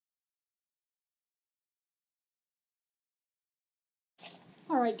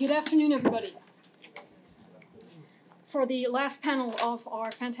All right, good afternoon, everybody. For the last panel of our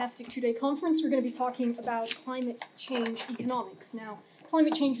fantastic two-day conference, we're going to be talking about climate change economics. Now,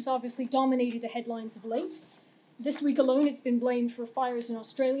 climate change has obviously dominated the headlines of late. This week alone, it's been blamed for fires in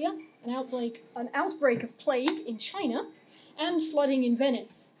Australia, an outbreak of plague in China, and flooding in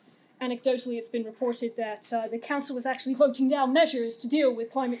Venice. Anecdotally, it's been reported that the council was actually voting down measures to deal with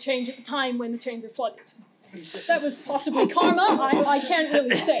climate change at the time when the chamber flooded. That was possibly karma, I can't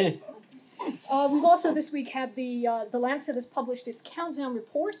really say. We've also this week had the Lancet has published its Countdown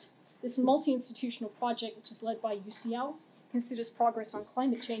Report. This multi-institutional project, which is led by UCL, considers progress on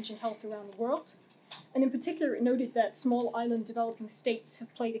climate change and health around the world. And in particular, it noted that small island developing states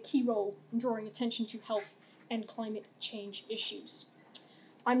have played a key role in drawing attention to health and climate change issues.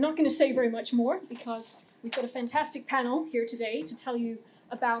 I'm not going to say very much more because we've got a fantastic panel here today to tell you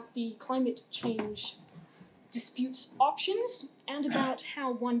about the climate change disputes options and about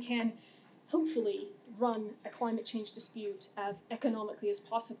how one can hopefully run a climate change dispute as economically as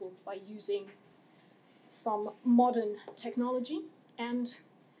possible by using some modern technology and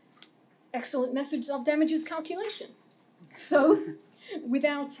excellent methods of damages calculation. So,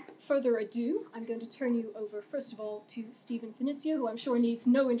 without further ado, I'm going to turn you over, first of all, to Stephen Finizio, who I'm sure needs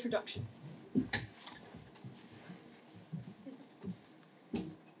no introduction.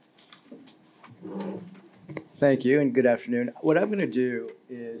 Thank you, and good afternoon. What I'm going to do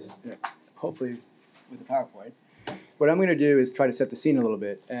is, hopefully with the PowerPoint, what I'm going to do is try to set the scene a little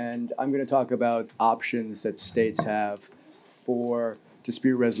bit, and I'm going to talk about options that states have for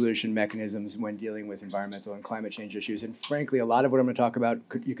dispute resolution mechanisms when dealing with environmental and climate change issues. And frankly, a lot of what I'm going to talk about,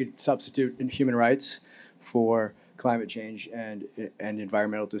 you could substitute in human rights for climate change and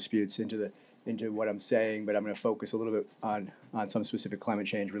environmental disputes into what I'm saying, but I'm going to focus a little bit on some specific climate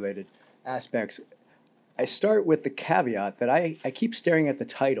change related aspects. I start with the caveat that I keep staring at the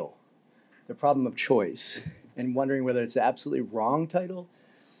title, the problem of choice, and wondering whether it's the absolutely wrong title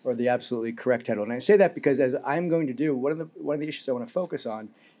or the absolutely correct title. And I say that because, as I'm going to do, one of the issues I want to focus on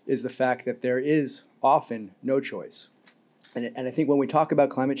is the fact that there is often no choice. And I think when we talk about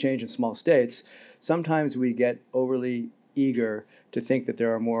climate change in small states, sometimes we get overly eager to think that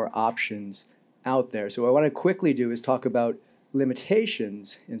there are more options out there. So what I want to quickly do is talk about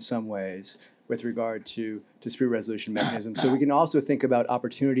limitations in some ways with regard to dispute resolution mechanisms. So we can also think about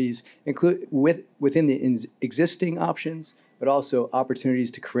opportunities within the existing options, but also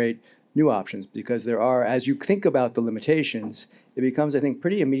opportunities to create new options, because there are, as you think about the limitations, it becomes, I think,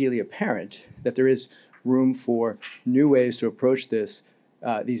 pretty immediately apparent that there is room for new ways to approach these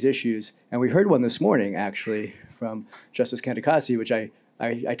issues. And we heard one this morning, actually, from Justice Kantakasi, which I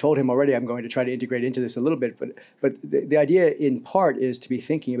told him already I'm going to try to integrate into this a little bit, but the idea in part is to be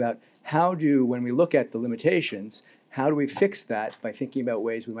thinking about when we look at the limitations, how do we fix that by thinking about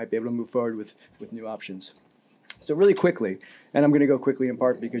ways we might be able to move forward with new options. So really quickly, and I'm going to go quickly in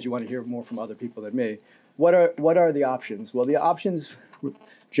part because you want to hear more from other people than me, what are the options? Well, the options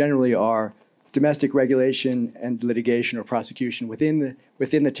generally are domestic regulation and litigation or prosecution within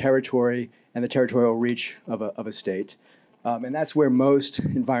the territory and the territorial reach of a state. And that's where most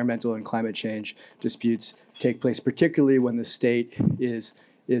environmental and climate change disputes take place, particularly when the state is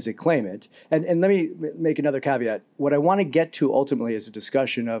a claimant. And let me make another caveat. What I want to get to ultimately is a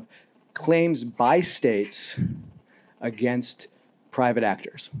discussion of claims by states against private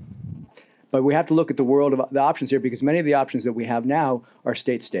actors. But we have to look at the world of the options here, because many of the options that we have now are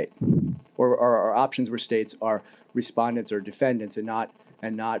state-state, or are options where states are respondents or defendants and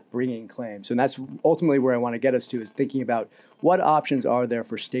not bringing claims. And that's ultimately where I want to get us to, is thinking about what options are there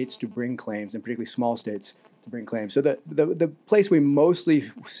for states to bring claims, and particularly small states to bring claims. So the place we mostly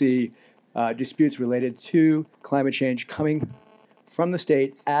see disputes related to climate change coming from the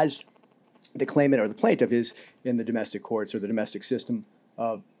state as the claimant or the plaintiff is in the domestic courts or the domestic system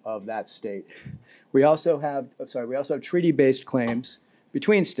of that state. We also have treaty-based claims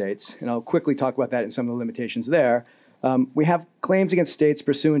between states, and I'll quickly talk about that and some of the limitations there. We have claims against states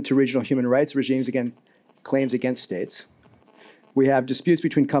pursuant to regional human rights regimes, again, claims against states. We have disputes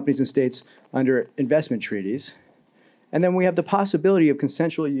between companies and states under investment treaties. And then we have the possibility of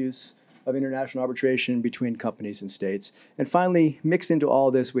consensual use of international arbitration between companies and states. And finally, mixed into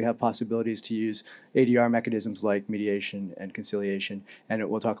all this, we have possibilities to use ADR mechanisms like mediation and conciliation. And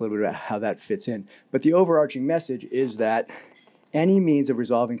we'll talk a little bit about how that fits in. But the overarching message is that any means of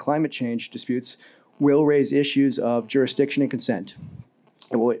resolving climate change disputes will raise issues of jurisdiction and consent.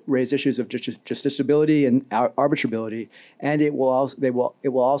 It will raise issues of justiciability and arbitrability, and it will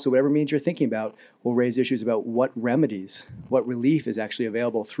also, whatever means you're thinking about, will raise issues about what remedies, what relief is actually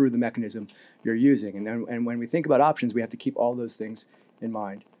available through the mechanism you're using. And when we think about options, we have to keep all those things in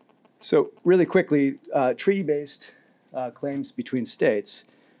mind. So really quickly, treaty-based claims between states.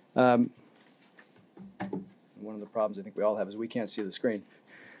 One of the problems I think we all have is we can't see the screen.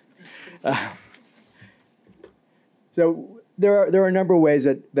 So there are a number of ways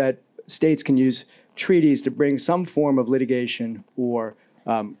that states can use treaties to bring some form of litigation or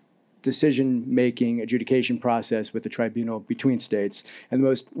decision-making adjudication process with the tribunal between states. And the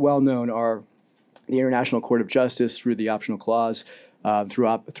most well-known are the International Court of Justice through the optional clause,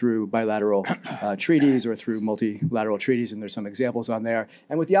 through bilateral treaties or through multilateral treaties, and there's some examples on there.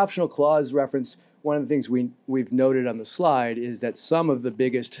 And with the optional clause reference, one of the things we've noted on the slide is that some of the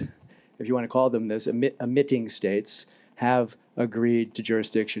biggest, if you want to call them this, emitting states have agreed to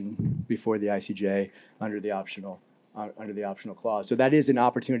jurisdiction before the ICJ under the optional clause. So that is an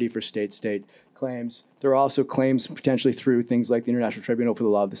opportunity for state-state claims. There are also claims potentially through things like the International Tribunal for the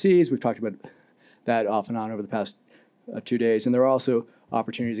Law of the Seas. We've talked about that off and on over the past 2 days. And there are also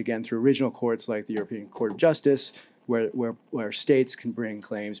opportunities, again, through regional courts like the European Court of Justice, where states can bring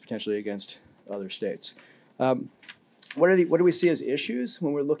claims potentially against other states. What do we see as issues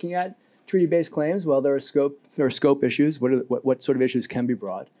when we're looking at treaty-based claims? Well, there are scope issues. What sort of issues can be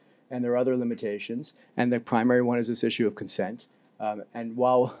brought? And there are other limitations. And the primary one is this issue of consent. And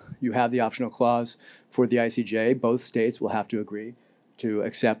while you have the optional clause for the ICJ, both states will have to agree to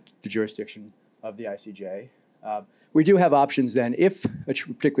accept the jurisdiction of the ICJ. We do have options then. If a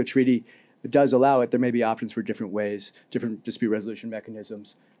particular treaty does allow it, there may be options for different ways, different dispute resolution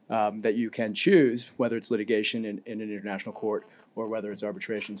mechanisms that you can choose, whether it's litigation in an international court or whether it's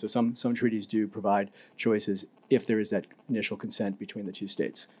arbitration. So some treaties do provide choices if there is that initial consent between the two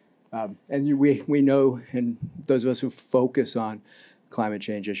states. And we know, and those of us who focus on climate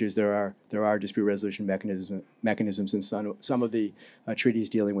change issues, there are dispute resolution mechanisms in some of the treaties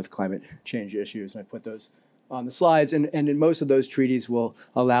dealing with climate change issues, and I put those on the slides. And in most of those treaties will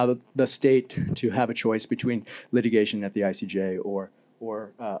allow the state to have a choice between litigation at the ICJ or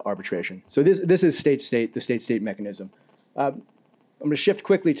arbitration. So this is the state-state mechanism. I'm going to shift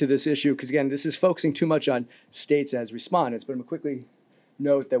quickly to this issue because, again, this is focusing too much on states as respondents, but I'm going to quickly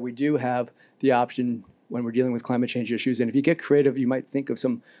note that we do have the option when we're dealing with climate change issues. And if you get creative, you might think of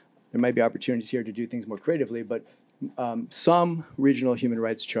there might be opportunities here to do things more creatively, but some regional human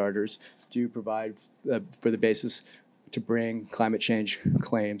rights charters do provide for the basis to bring climate change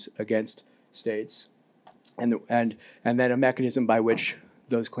claims against states, and then a mechanism by which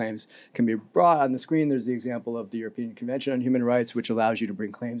those claims can be brought. On the screen, there's the example of the European Convention on Human Rights, which allows you to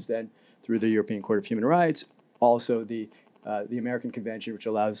bring claims then through the European Court of Human Rights. Also, the American Convention, which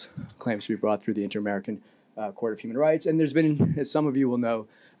allows claims to be brought through the Inter-American Court of Human Rights. And there's been, as some of you will know,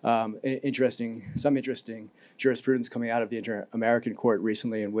 some interesting jurisprudence coming out of the Inter-American Court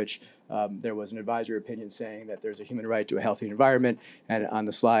recently, in which there was an advisory opinion saying that there's a human right to a healthy environment. And on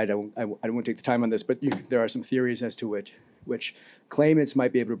the slide, I won't take the time on this, but there are some theories as to which claimants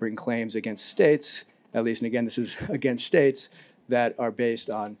might be able to bring claims against states, at least, and again, this is against states, that are based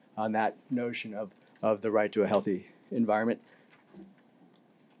on that notion of the right to a healthy environment.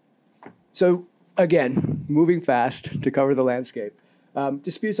 So again, moving fast to cover the landscape.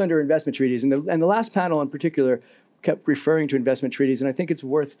 Disputes under investment treaties, and the last panel in particular kept referring to investment treaties, and I think it's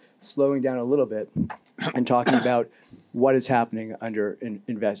worth slowing down a little bit and talking about what is happening under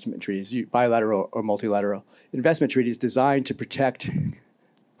investment treaties, bilateral or multilateral. Investment treaties designed to protect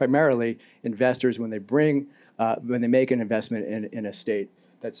primarily investors when they make an investment in a state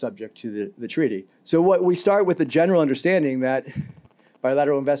that's subject to the treaty. So we start with the general understanding that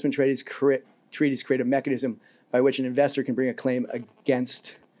bilateral investment treaties create a mechanism by which an investor can bring a claim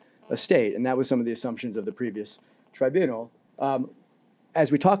against a state, and that was some of the assumptions of the previous tribunal.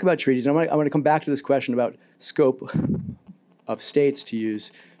 As we talk about treaties, I'm going to come back to this question about scope of states to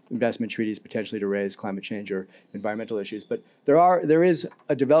use investment treaties potentially to raise climate change or environmental issues, but there is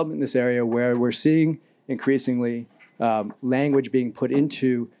a development in this area where we're seeing increasingly language being put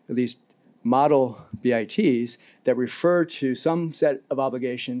into at least model BITs that refer to some set of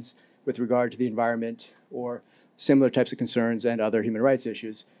obligations with regard to the environment or similar types of concerns and other human rights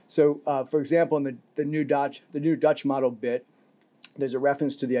issues. So, for example, in the new Dutch model BIT, there's a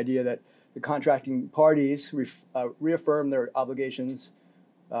reference to the idea that the contracting parties reaffirm their obligations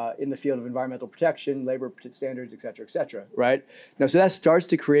in the field of environmental protection, labor standards, et cetera, right? Now, so that starts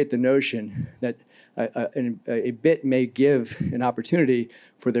to create the notion that a BIT may give an opportunity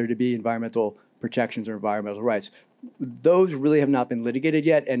for there to be environmental protections or environmental rights. Those really have not been litigated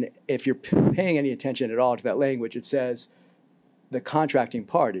yet, and if you're paying any attention at all to that language, it says the contracting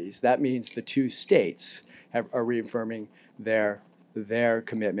parties. That means the two states are reaffirming their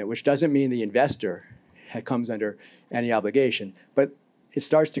commitment, which doesn't mean the investor comes under any obligation. But it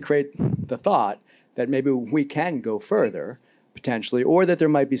starts to create the thought that maybe we can go further, potentially, or that there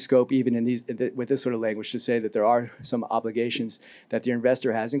might be scope even in with this sort of language to say that there are some obligations that the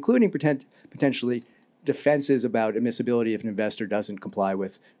investor has, including potentially defenses about admissibility if an investor doesn't comply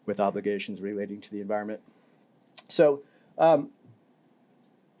with obligations relating to the environment. So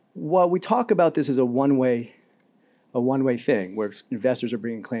while we talk about this as a one-way thing where investors are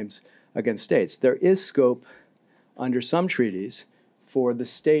bringing claims against states, there is scope under some treaties for the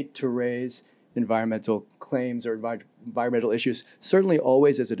state to raise environmental claims or environmental issues, certainly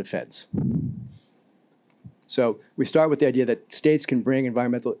always as a defense. So we start with the idea that states can bring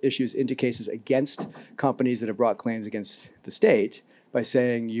environmental issues into cases against companies that have brought claims against the state by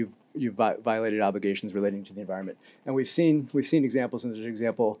saying you've violated obligations relating to the environment. And we've seen examples, and there's an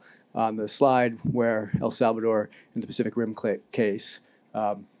example on the slide where El Salvador in the Pacific Rim case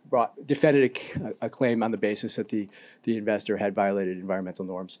defended a claim on the basis that the investor had violated environmental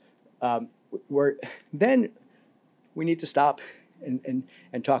norms. Then we need to stop and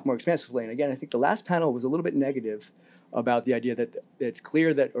talk more expansively. And again, I think the last panel was a little bit negative about the idea that it's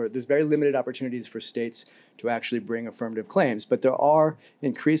clear that, or there's very limited opportunities for states to actually bring affirmative claims, but there are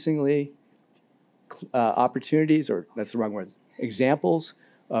increasingly opportunities, or that's the wrong word, examples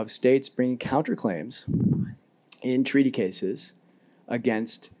of states bringing counterclaims in treaty cases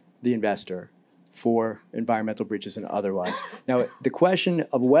against the investor for environmental breaches and otherwise. Now, the question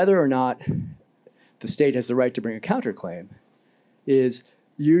of whether or not the state has the right to bring a counterclaim is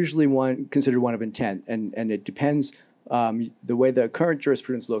usually considered one of intent, and it depends. The way the current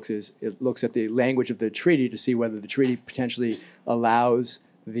jurisprudence looks is it looks at the language of the treaty to see whether the treaty potentially allows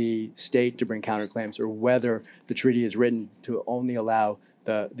the state to bring counterclaims or whether the treaty is written to only allow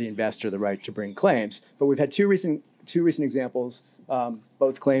the investor the right to bring claims. But we've had two recent examples,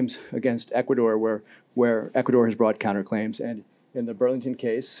 both claims against Ecuador where Ecuador has brought counterclaims, and in the Burlington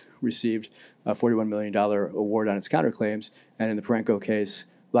case received a $41 million award on its counterclaims, and in the Parenco case,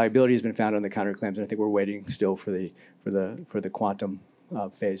 liability has been found on the counterclaims, and I think we're waiting still for the quantum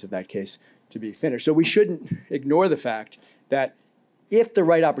phase of that case to be finished. So we shouldn't ignore the fact that if the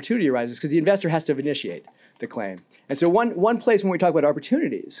right opportunity arises, because the investor has to initiate the claim. And so one place when we talk about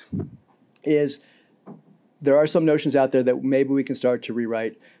opportunities is there are some notions out there that maybe we can start to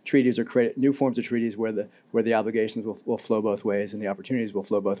rewrite treaties or create new forms of treaties where the obligations will flow both ways and the opportunities will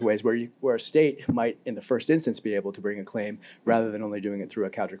flow both ways, where a state might, in the first instance, be able to bring a claim rather than only doing it through a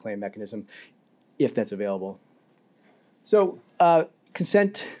counterclaim mechanism, if that's available. So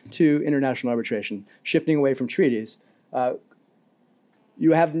consent to international arbitration, shifting away from treaties.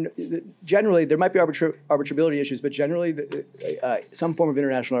 You have generally, there might be arbitrability issues, but generally some form of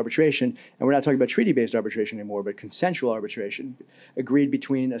international arbitration, and we're not talking about treaty-based arbitration anymore, but consensual arbitration agreed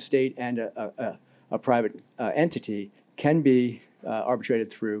between a state and a private entity can be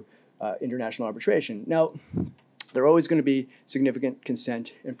arbitrated through international arbitration. Now, there are always going to be significant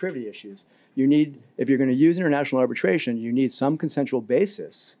consent and privity issues. If you're going to use international arbitration, you need some consensual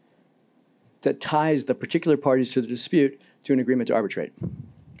basis that ties the particular parties to the dispute to an agreement to arbitrate.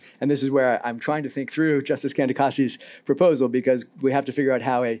 And this is where I'm trying to think through Justice Candicasi's proposal, because we have to figure out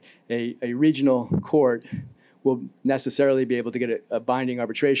how a regional court will necessarily be able to get a binding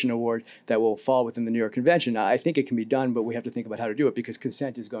arbitration award that will fall within the New York Convention. I think it can be done, but we have to think about how to do it because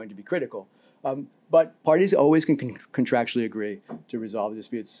consent is going to be critical. But parties always can contractually agree to resolve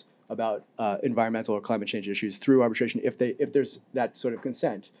disputes about environmental or climate change issues through arbitration if there's that sort of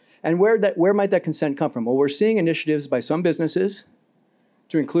consent. And where might that consent come from? Well, we're seeing initiatives by some businesses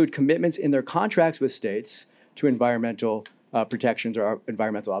to include commitments in their contracts with states to environmental protections or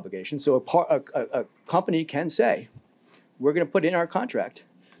environmental obligations. So a company can say, we're going to put in our contract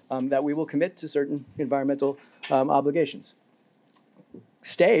that we will commit to certain environmental obligations.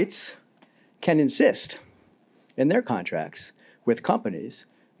 States can insist in their contracts with companies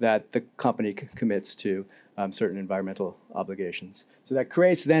that the company commits to certain environmental obligations. So that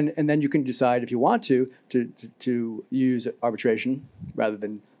creates and then you can decide if you want to use arbitration rather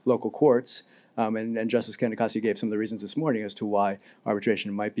than local courts. And Justice Candicasi gave some of the reasons this morning as to why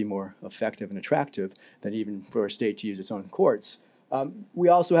arbitration might be more effective and attractive than even for a state to use its own courts. We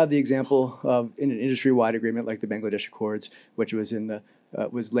also have the example of in an industry-wide agreement like the Bangladesh Accords, which was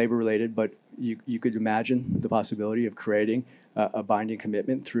was labor-related, but you could imagine the possibility of creating a binding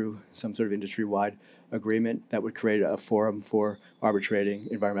commitment through some sort of industry-wide agreement that would create a forum for arbitrating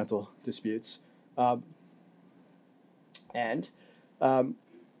environmental disputes.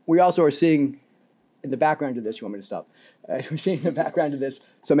 We also are seeing in the background of this, you want me to stop? We're seeing in the background of this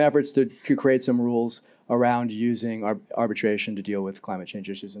some efforts to create some rules around using arbitration to deal with climate change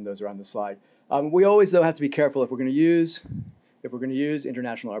issues, and those are on the slide. We always, though, have to be careful if we're going to use if we're going to use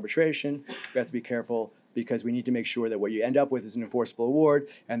international arbitration, we have to be careful because we need to make sure that what you end up with is an enforceable award,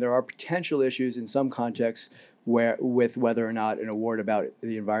 and there are potential issues in some contexts with whether or not an award about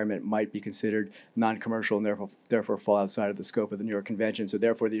the environment might be considered non-commercial and therefore fall outside of the scope of the New York Convention. So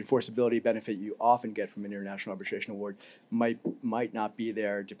therefore, the enforceability benefit you often get from an international arbitration award might not be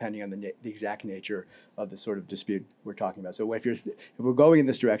there, depending on the exact nature of the sort of dispute we're talking about. So if we're going in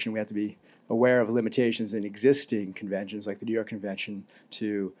this direction, we have to be aware of limitations in existing conventions, like the New York Convention,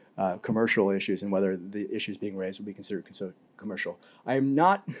 to commercial issues and whether the issues being raised will be considered commercial. I am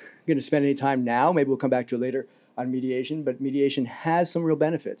not going to spend any time now, maybe we'll come back to it later, on mediation, but mediation has some real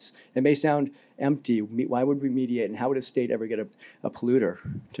benefits. It may sound empty. Why would we mediate, and how would a state ever get a polluter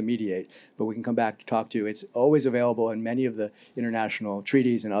to mediate? But we can come back to talk to. It's always available in many of the international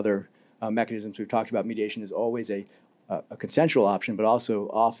treaties and other mechanisms we've talked about. Mediation is always a consensual option, but also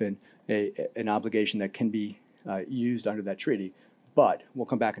often an obligation that can be used under that treaty. But we'll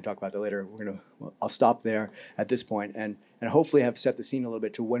come back and talk about that later. I'll stop there at this point and hopefully have set the scene a little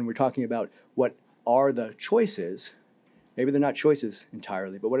bit to when we're talking about what are the choices. Maybe they're not choices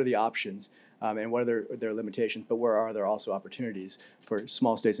entirely, but what are the options and what are their limitations, but where are there also opportunities for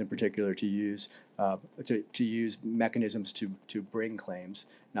small states in particular to use mechanisms to bring claims,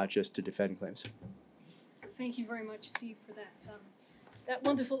 not just to defend claims. Thank you very much, Steve, for that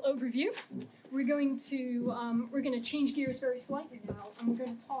wonderful overview. We're going to change gears very slightly now, and we're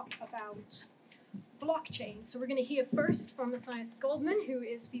going to talk about blockchain. So we're going to hear first from Mathias Goldmann, who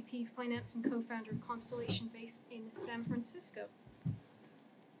is VP Finance and co-founder of Constellation based in San Francisco.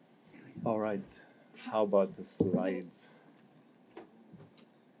 All right. How about the slides?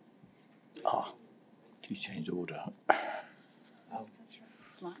 Oh, can you change the order?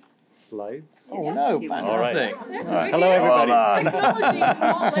 Slides? Oh, no, fantastic. All right. Hello, everybody. Technology has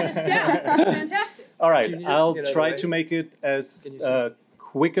not let us down. Fantastic. All right. I'll try to make it as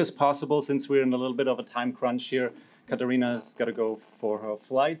quick as possible since we're in a little bit of a time crunch here. Katarina's got to go for her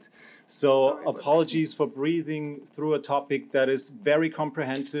flight. So apologies for breathing through a topic that is very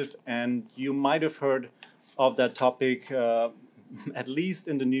comprehensive, and you might have heard of that topic at least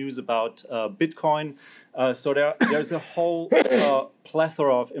in the news about Bitcoin. So there's a whole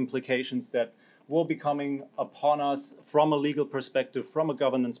plethora of implications that will be coming upon us from a legal perspective, from a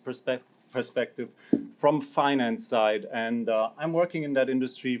governance perspective, from finance side. And I'm working in that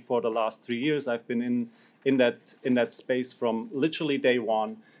industry for the last 3 years. I've been in that space from literally day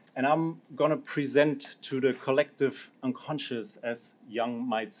one. And I'm going to present to the collective unconscious, as Young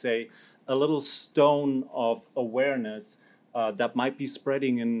might say, a little stone of awareness that might be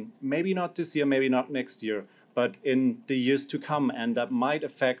spreading in maybe not this year, maybe not next year, but in the years to come. And that might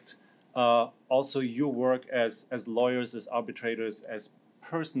affect also your work as lawyers, as arbitrators, as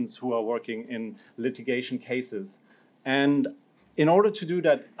persons who are working in litigation cases. And in order to do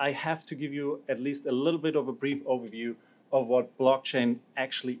that, I have to give you at least a little bit of a brief overview of what blockchain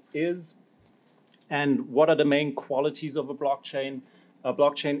actually is and what are the main qualities of a blockchain. A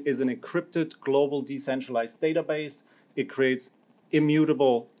blockchain is an encrypted global decentralized database. It creates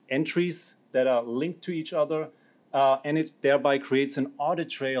immutable entries that are linked to each other, and it thereby creates an audit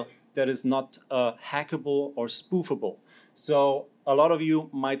trail that is not hackable or spoofable. So a lot of you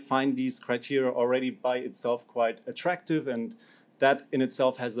might find these criteria already by itself quite attractive, and that in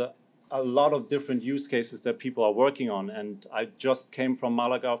itself has a lot of different use cases that people are working on. And I just came from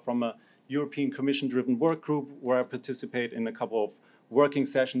Malaga from a European Commission-driven work group where I participate in a couple of working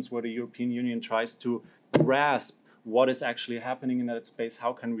sessions where the European Union tries to grasp what is actually happening in that space,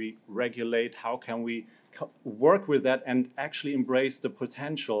 how can we regulate, how can we work with that and actually embrace the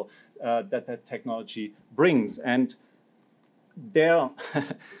potential that technology brings. And there,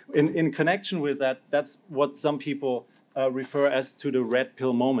 in connection with that, that's what some people refer as to the red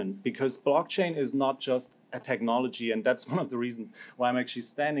pill moment, because blockchain is not just a technology, and that's one of the reasons why I'm actually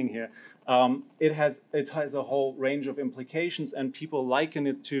standing here. It has a whole range of implications, and people liken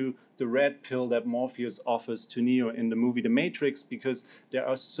it to the red pill that Morpheus offers to Neo in the movie The Matrix, because there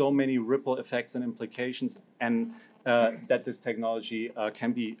are so many ripple effects and implications, and that this technology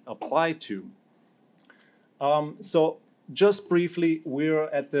can be applied to. So just briefly, we're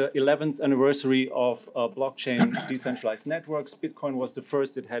at the 11th anniversary of blockchain decentralized networks. Bitcoin was the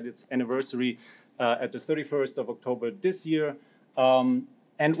first. It had its anniversary at the 31st of October this year.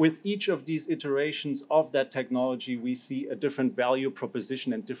 And with each of these iterations of that technology, we see a different value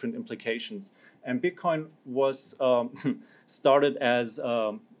proposition and different implications. And Bitcoin was started as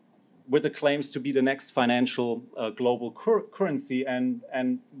with the claims to be the next financial global currency,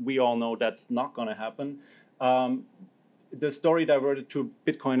 and we all know that's not going to happen. the story diverted to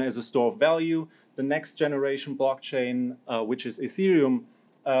Bitcoin as a store of value. The next generation blockchain, which is Ethereum,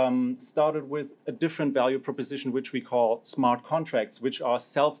 started with a different value proposition, which we call smart contracts, which are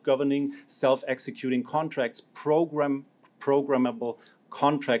self-governing, self-executing contracts, programmable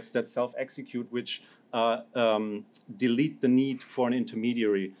contracts that self-execute, which delete the need for an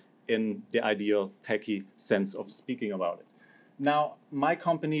intermediary in the ideal techie sense of speaking about it. Now, my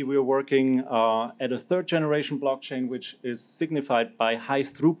company, we're working at a third generation blockchain, which is signified by high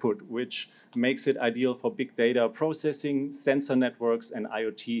throughput, which makes it ideal for big data processing, sensor networks, and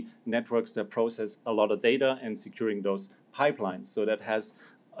IoT networks that process a lot of data and securing those pipelines. So that has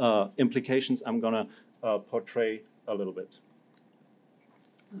implications I'm going to portray a little bit.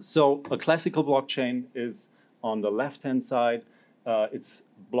 So a classical blockchain is on the left-hand side. It's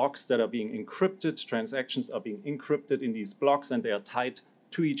blocks that are being encrypted. Transactions are being encrypted in these blocks, and they are tied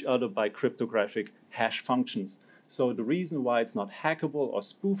to each other by cryptographic hash functions. So the reason why it's not hackable or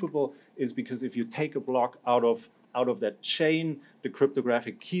spoofable is because if you take a block out of that chain, the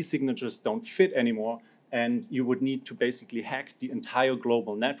cryptographic key signatures don't fit anymore, and you would need to basically hack the entire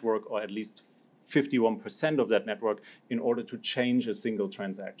global network, or at least 51% of that network, in order to change a single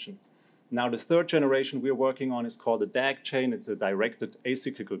transaction. Now, the third generation we're working on is called a DAG chain. It's a directed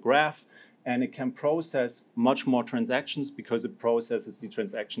acyclical graph, and it can process much more transactions because it processes the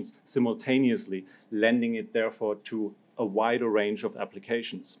transactions simultaneously, lending it, therefore, to a wider range of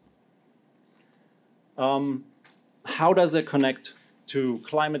applications. How does it connect to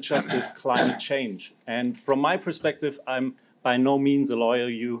climate justice, climate change? And from my perspective, I'm by no means a lawyer.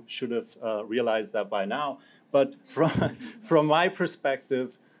 You should have realized that by now. But from my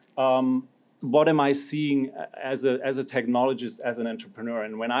perspective, what am I seeing as a technologist, as an entrepreneur?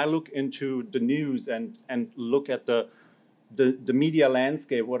 And when I look into the news and look at the media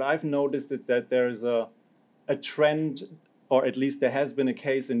landscape, what I've noticed is that there's a trend, or at least there has been a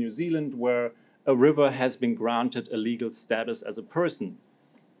case in New Zealand where a river has been granted a legal status as a person.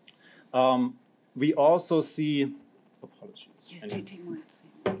 We also see, apologies. Yes, take more.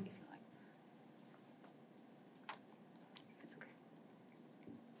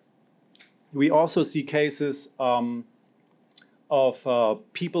 We also see cases of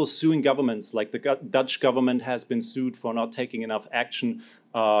people suing governments, like the Dutch government has been sued for not taking enough action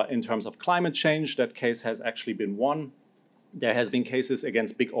in terms of climate change. That case has actually been won. There has been cases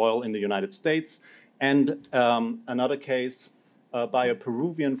against big oil in the United States, and another case by a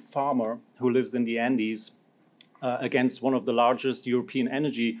Peruvian farmer who lives in the Andes against one of the largest European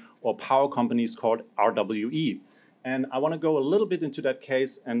energy or power companies called RWE. And I want to go a little bit into that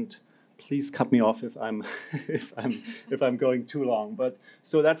case, and please cut me off if I'm if I'm going too long. But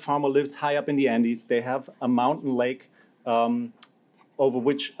so that farmer lives high up in the Andes. They have a mountain lake over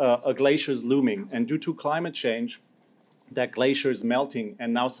which a glacier is looming, and due to climate change, that glacier is melting.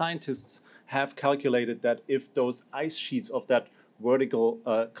 And now scientists have calculated that if those ice sheets of that vertical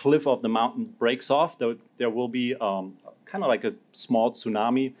cliff of the mountain breaks off, there will be kind of like a small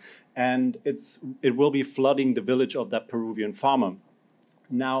tsunami, and it will be flooding the village of that Peruvian farmer.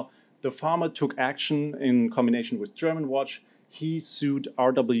 Now, the farmer took action in combination with German Watch. He sued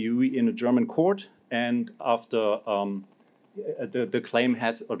RWE in a German court, and after the claim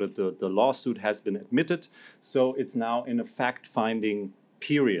has, or the lawsuit has been admitted, so it's now in a fact-finding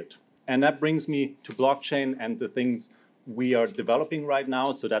period. And that brings me to blockchain and the things we are developing right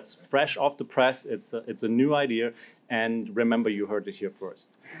now. So that's fresh off the press. It's a new idea, and remember, you heard it here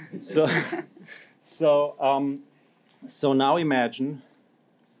first. So now imagine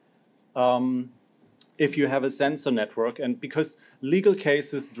if you have a sensor network, and because legal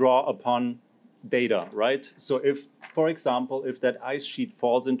cases draw upon data, right? So if, for example, if that ice sheet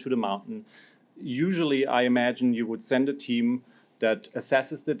falls into the mountain, usually I imagine you would send a team that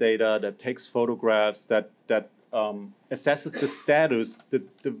assesses the data, that takes photographs, that assesses the status,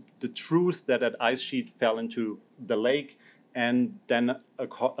 the truth that that ice sheet fell into the lake, and then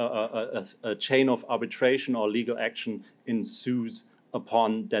a chain of arbitration or legal action ensues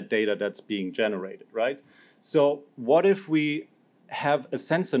upon that data that's being generated, right? So what if we have a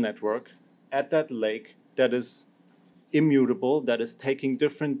sensor network at that lake that is immutable, that is taking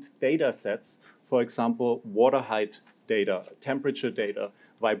different data sets, for example, water height data, temperature data,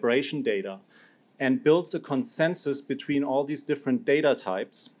 vibration data, and builds a consensus between all these different data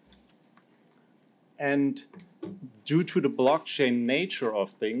types. And due to the blockchain nature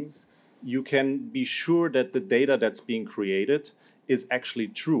of things, you can be sure that the data that's being created is actually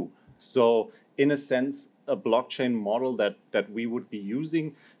true. So in a sense, a blockchain model that we would be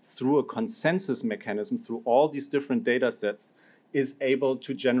using through a consensus mechanism, through all these different data sets, is able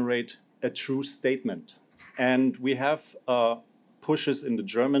to generate a true statement. And we have pushes in the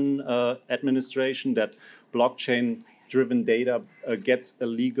German administration that blockchain-driven data gets a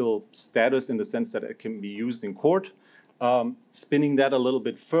legal status in the sense that it can be used in court. Spinning that a little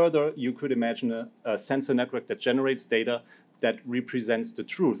bit further, you could imagine a sensor network that generates data that represents the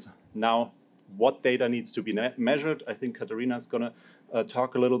truth. Now, what data needs to be measured? I think Katarina is going to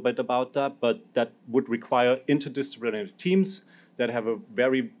talk a little bit about that, but that would require interdisciplinary teams that have a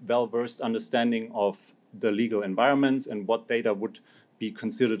very well-versed understanding of the legal environments and what data would be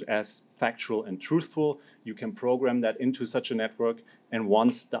considered as factual and truthful. You can program that into such a network, and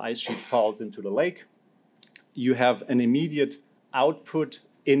once the ice sheet falls into the lake, you have an immediate output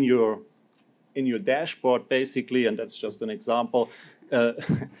in your dashboard, basically, and that's just an example,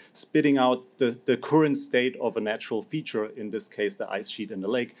 spitting out the current state of a natural feature, in this case, the ice sheet in the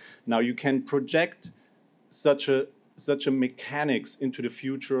lake. Now, you can project such a mechanics into the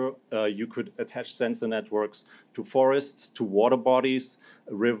future. You could attach sensor networks to forests, to water bodies,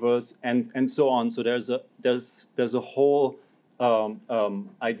 rivers, and so on. So there's a whole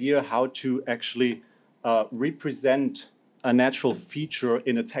idea how to actually represent a natural feature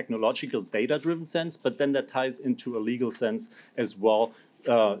in a technological data-driven sense, but then that ties into a legal sense as well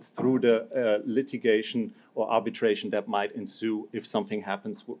through the litigation or arbitration that might ensue if something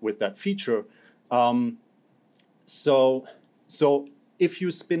happens with that feature. So if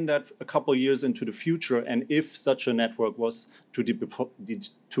you spin that a couple years into the future, and if such a network was to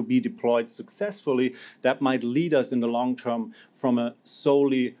be deployed successfully, that might lead us in the long term from a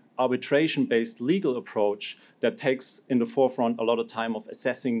solely arbitration-based legal approach that takes in the forefront a lot of time of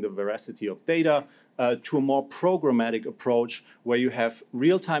assessing the veracity of data to a more programmatic approach where you have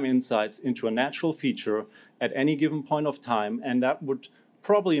real-time insights into a natural feature at any given point of time, and that would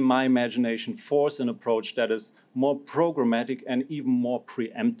probably, in my imagination, force an approach that is more programmatic and even more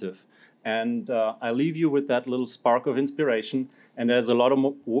preemptive. And I leave you with that little spark of inspiration, and there's a lot of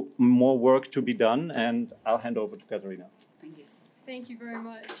more work to be done, and I'll hand over to Katarina. Thank you. Thank you very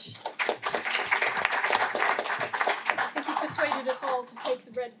much. I think you persuaded us all to take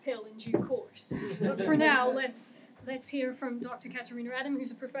the red pill in due course. But for now, let's hear from Dr. Katarina Adam,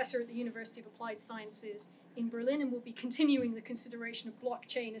 who's a professor at the University of Applied Sciences in Berlin, and will be continuing the consideration of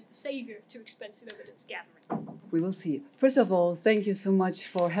blockchain as the savior to expensive evidence gathering. We will see. First of all, thank you so much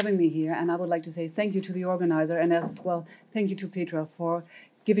for having me here, and I would like to say thank you to the organizer, and as well, thank you to Petra for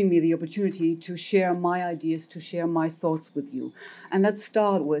giving me the opportunity to share my ideas, to share my thoughts with you. And let's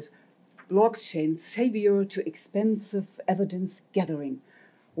start with blockchain, savior to expensive evidence gathering.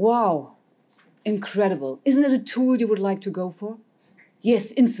 Wow, incredible. Isn't it a tool you would like to go for?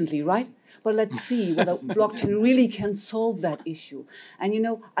 Yes, instantly, right? But let's see whether blockchain really can solve that issue. And you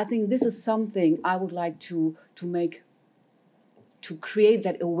know, I think this is something I would like to create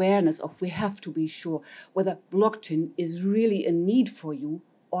that awareness of, we have to be sure whether blockchain is really a need for you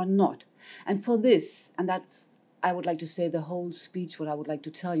or not. And for this, and that's, I would like to say the whole speech, what I would like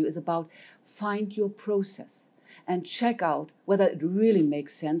to tell you is about find your process and check out whether it really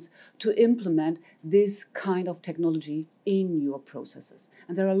makes sense to implement this kind of technology in your processes.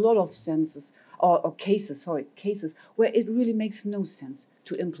 And there are a lot of cases where it really makes no sense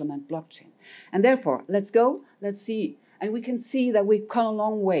to implement blockchain. And therefore, let's see. And we can see that we've come a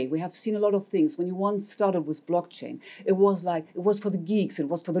long way. We have seen a lot of things. When you once started with blockchain, it was for the geeks, it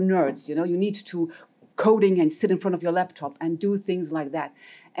was for the nerds. You know, you need to coding and sit in front of your laptop and do things like that.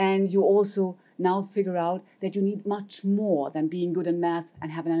 And you also now figure out that you need much more than being good in math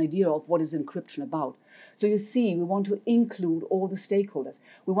and having an idea of what is encryption about. So you see, we want to include all the stakeholders.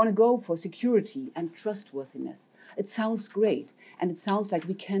 We want to go for security and trustworthiness. It sounds great, and it sounds like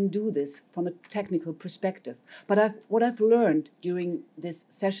we can do this from a technical perspective. But what I've learned during this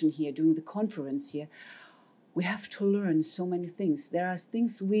session here, during the conference here, we have to learn so many things. There are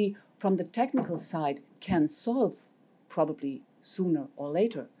things we, from the technical side, can solve probably sooner or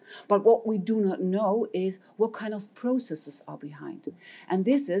later. But what we do not know is what kind of processes are behind. And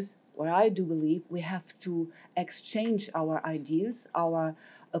this is where I do believe we have to exchange our ideas, our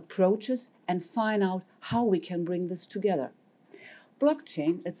approaches, and find out how we can bring this together.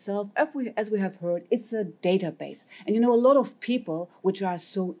 Blockchain itself, as we have heard, it's a database. And you know, a lot of people which are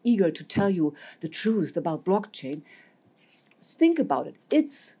so eager to tell you the truth about blockchain, think about it.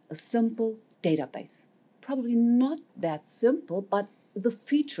 It's a simple database. Probably not that simple, but the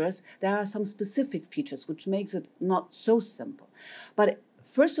features, there are some specific features which makes it not so simple. But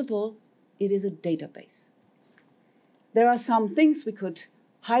first of all, it is a database. There are some things we could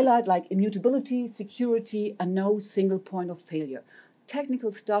highlight like immutability, security, and no single point of failure.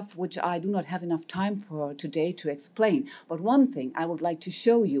 Technical stuff which I do not have enough time for today to explain. But one thing I would like to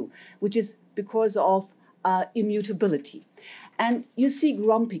show you, which is because of immutability. And you see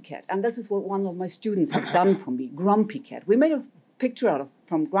Grumpy Cat, and this is what one of my students has done for me, Grumpy Cat. We made a picture out of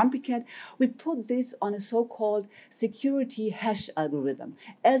from Grumpy Cat. We put this on a so-called security hash algorithm.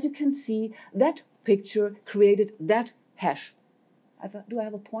 As you can see, that picture created that hash. Do I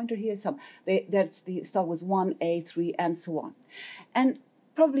have a pointer here? That's the start with 1, A3, and so on. And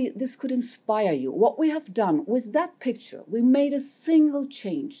probably this could inspire you. What we have done with that picture, we made a single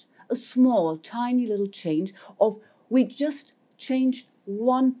change, a small, tiny little change of, we just changed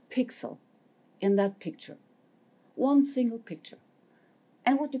 1 pixel in that picture. 1 single picture.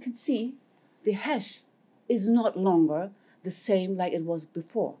 And what you can see, the hash is not longer the same like it was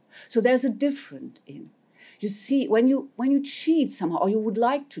before. So there's a difference in. You see, when you cheat somehow, or you would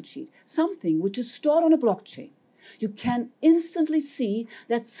like to cheat, something which is stored on a blockchain, you can instantly see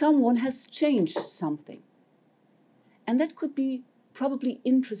that someone has changed something. And that could be probably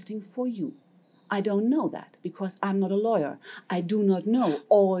interesting for you. I don't know that because I'm not a lawyer. I do not know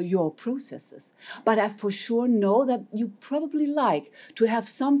all your processes. But I for sure know that you probably like to have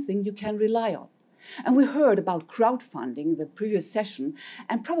something you can rely on. And we heard about crowdfunding the previous session,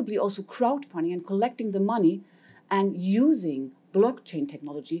 and probably also crowdfunding and collecting the money and using blockchain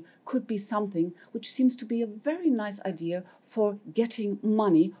technology could be something which seems to be a very nice idea for getting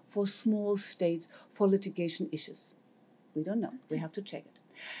money for small states for litigation issues. We don't know. We have to check it.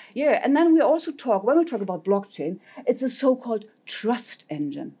 Yeah, and then we also talk, when we talk about blockchain, it's a so-called trust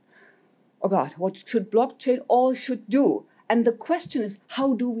engine. Oh God, what should blockchain all should do? And the question is,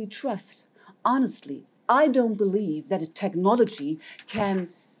 how do we trust? Honestly, I don't believe that a technology can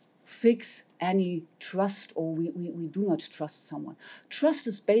fix any trust, or we do not trust someone. Trust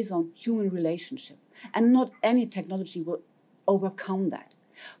is based on human relationship, and not any technology will overcome that.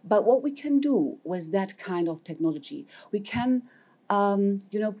 But what we can do with that kind of technology, we can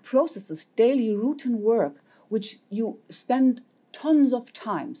processes, daily routine work, which you spend tons of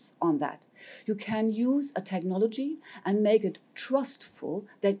times on that. You can use a technology and make it trustful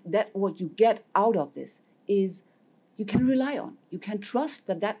that what you get out of this is you can rely on. You can trust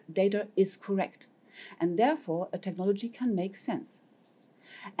that that data is correct. And therefore, a technology can make sense.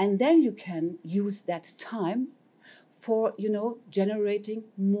 And then you can use that time for, generating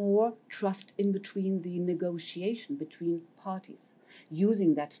more trust in between the negotiation between parties.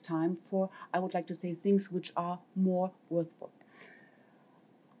 Using that time for, I would like to say, things which are more worthwhile.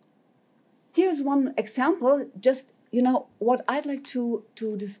 Here's one example. Just, what I'd like to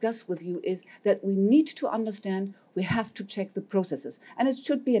discuss with you is that we need to understand, we have to check the processes. And it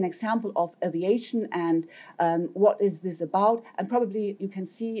should be an example of aviation and what is this about. And probably you can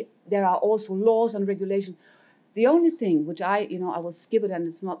see there are also laws and regulation. The only thing which I will skip it and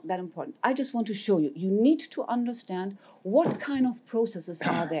it's not that important. I just want to show you, you need to understand what kind of processes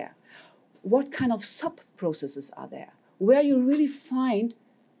are there, what kind of sub-processes are there, where you really find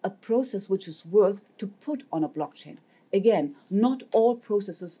a process which is worth to put on a blockchain. Again, not all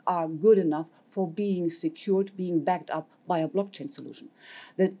processes are good enough for being secured, being backed up by a blockchain solution.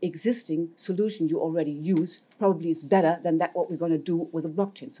 The existing solution you already use probably is better than that what we're going to do with a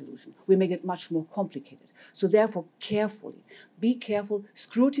blockchain solution. We make it much more complicated. So therefore, carefully, be careful,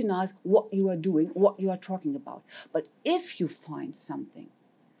 scrutinize what you are doing, what you are talking about. But if you find something,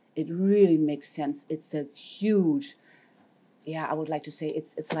 it really makes sense. It's a huge, I would like to say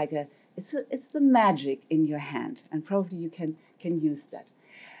it's like it's the magic in your hand, and probably you can use that.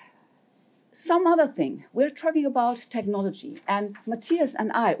 Some other thing, we're talking about technology, and Mathias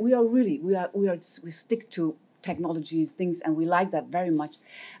and I, we stick to technology things, and we like that very much,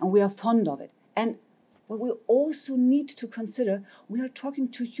 and we are fond of it. And what we also need to consider, we are talking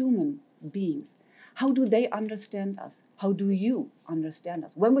to human beings. How do they understand us? How do you understand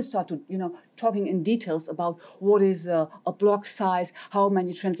us? When we start to, talking in details about what is a block size, how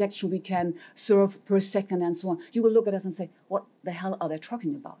many transactions we can serve per second, and so on, you will look at us and say, what the hell are they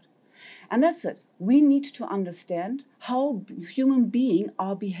talking about? And that's it. We need to understand how human beings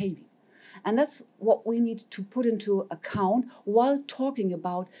are behaving. And that's what we need to put into account while talking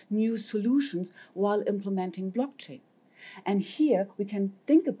about new solutions while implementing blockchain. And here we can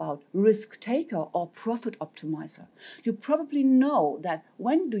think about risk taker or profit optimizer. You probably know that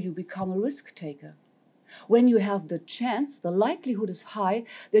when do you become a risk taker? When you have the chance, the likelihood is high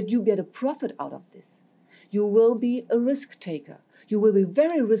that you get a profit out of this. You will be a risk taker. You will be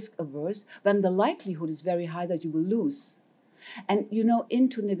very risk averse when the likelihood is very high that you will lose. And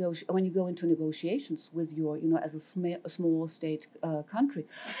when you go into negotiations with your, as a small state country,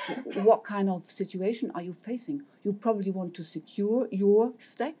 what kind of situation are you facing? You probably want to secure your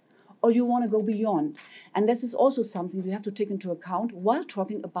stake, or you want to go beyond. And this is also something you have to take into account while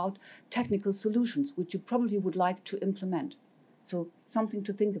talking about technical solutions, which you probably would like to implement. So something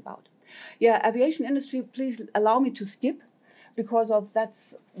to think about. Yeah, aviation industry, please allow me to skip, because of that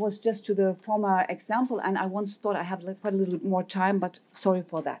was just to the former example, and I once thought I have quite a little bit more time, but sorry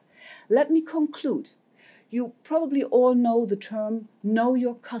for that. Let me conclude. You probably all know the term know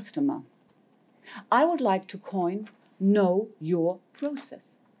your customer. I would like to coin know your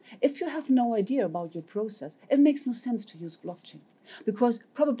process. If you have no idea about your process, it makes no sense to use blockchain, because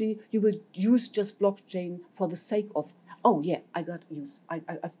probably you will use just blockchain for the sake of, oh yeah, I've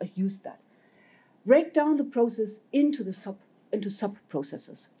used that. Break down the process into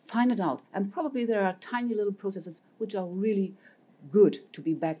sub-processes. Find it out. And probably there are tiny little processes which are really good to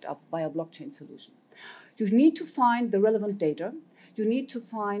be backed up by a blockchain solution. You need to find the relevant data. You need to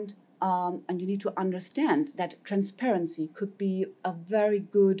find and you need to understand that transparency could be a very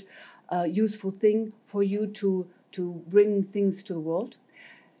good, useful thing for you to bring things to the world.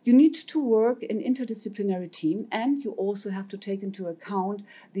 You need to work in interdisciplinary team, and you also have to take into account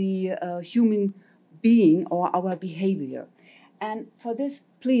the human being or our behavior. And for this,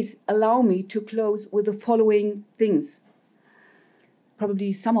 please allow me to close with the following things.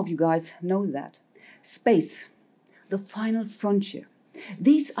 Probably some of you guys know that. Space, the final frontier.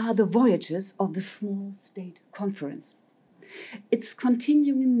 These are the voyages of the Small State Conference. Its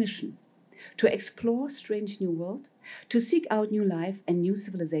continuing mission to explore strange new world, to seek out new life and new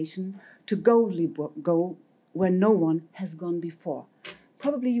civilization, to go where no one has gone before.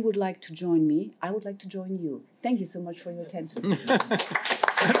 Probably you would like to join me. I would like to join you. Thank you so much for your attention.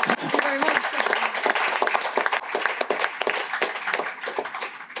 Thank you very much.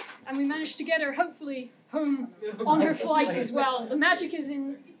 And we managed to get her, hopefully, home on her flight as well. The magic is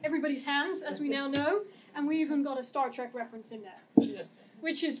in everybody's hands, as we now know, and we even got a Star Trek reference in there,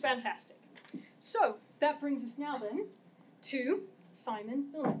 which is fantastic. So, that brings us now then to Simon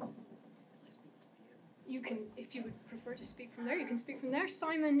Milnes. You can, if you would prefer to speak from there, you can speak from there.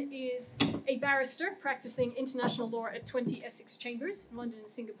 Simon is a barrister practicing international law at 20 Essex Chambers in London and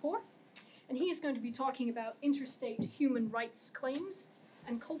Singapore. And he is going to be talking about interstate human rights claims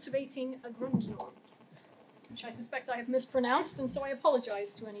and cultivating a Grundnorm, which I suspect I have mispronounced, and so I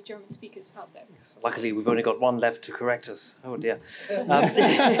apologize to any German speakers out there. Luckily, we've only got one left to correct us. Oh dear. Then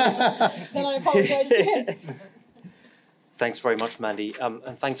I apologize to him. Thanks very much, Mandy,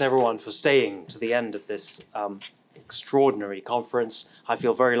 and thanks everyone for staying to the end of this extraordinary conference. I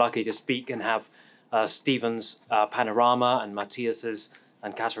feel very lucky to speak and have Stephen's panorama and Mathias's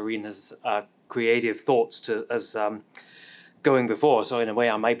and Katarina's creative thoughts as going before. So in a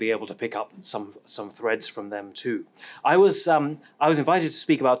way, I might be able to pick up some threads from them too. I was invited to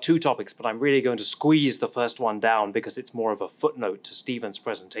speak about two topics, but I'm really going to squeeze the first one down because it's more of a footnote to Stephen's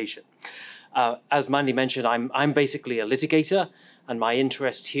presentation. As Mandy mentioned, I'm basically a litigator, and my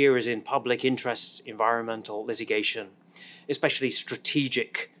interest here is in public interest environmental litigation, especially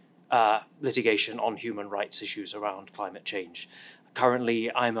strategic litigation on human rights issues around climate change.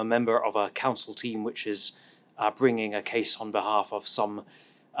 Currently, I'm a member of a council team which is bringing a case on behalf of some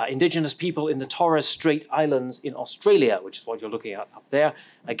indigenous people in the Torres Strait Islands in Australia, which is what you're looking at up there,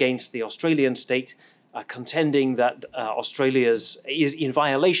 against the Australian state, contending that Australia is in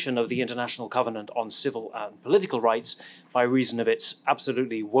violation of the International Covenant on Civil and Political Rights by reason of its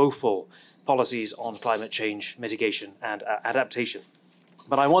absolutely woeful policies on climate change mitigation and adaptation.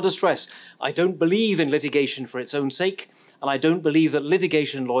 But I want to stress, I don't believe in litigation for its own sake, and I don't believe that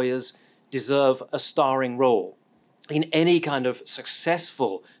litigation lawyers deserve a starring role in any kind of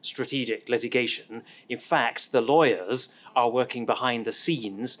successful strategic litigation. In fact, the lawyers are working behind the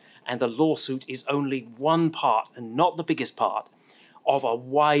scenes, and the lawsuit is only one part, and not the biggest part, of a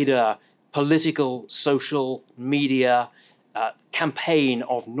wider political, social, media campaign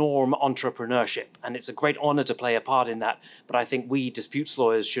of norm entrepreneurship. And it's a great honor to play a part in that, but I think we disputes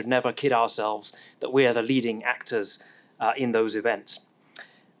lawyers should never kid ourselves that we are the leading actors in those events.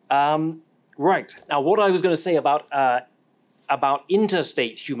 Right, now what I was going to say about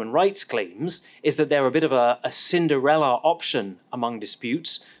interstate human rights claims is that they're a bit of a Cinderella option among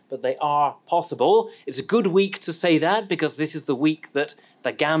disputes, but they are possible. It's a good week to say that because this is the week that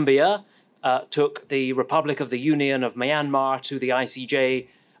the Gambia took the Republic of the Union of Myanmar to the ICJ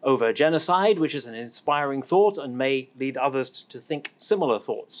over genocide, which is an inspiring thought and may lead others to think similar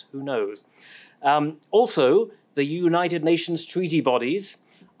thoughts, who knows. Also, the United Nations treaty bodies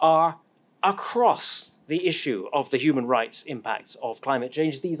are across the issue of the human rights impacts of climate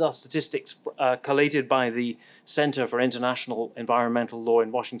change. These are statistics collated by the Center for International Environmental Law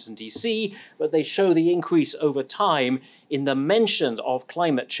in Washington, D.C., but they show the increase over time in the mention of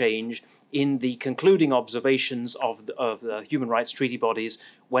climate change in the concluding observations of the human rights treaty bodies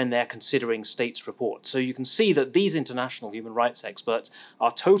when they're considering states' reports. So you can see that these international human rights experts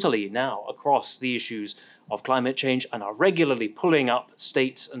are totally now across the issues of climate change and are regularly pulling up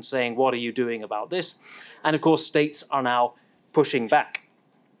states and saying, what are you doing about this? And of course, states are now pushing back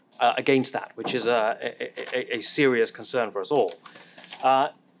against that, which is a serious concern for us all.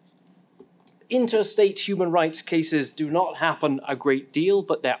 Interstate human rights cases do not happen a great deal,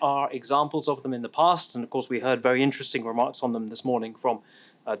 but there are examples of them in the past. And of course, we heard very interesting remarks on them this morning from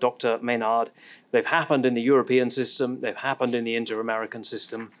Dr. Maynard. They've happened in the European system. They've happened in the inter-American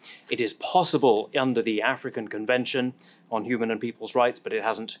system. It is possible under the African Convention on Human and People's Rights, but it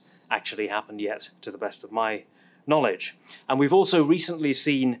hasn't actually happened yet, to the best of my knowledge. And we've also recently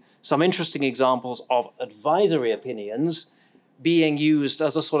seen some interesting examples of advisory opinions being used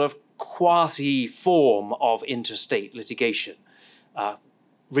as a sort of quasi-form of interstate litigation.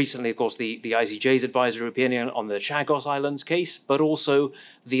 Recently, of course, the ICJ's advisory opinion on the Chagos Islands case, but also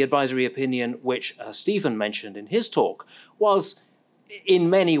the advisory opinion which Stephen mentioned in his talk was in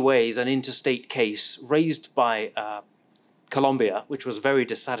many ways an interstate case raised by Colombia, which was very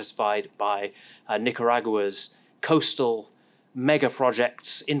dissatisfied by Nicaragua's coastal mega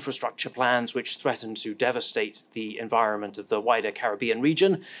projects, infrastructure plans which threatened to devastate the environment of the wider Caribbean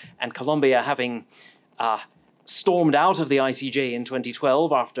region. And Colombia, having stormed out of the ICJ in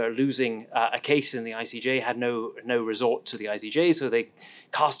 2012 after losing a case in the ICJ, had no resort to the ICJ, so they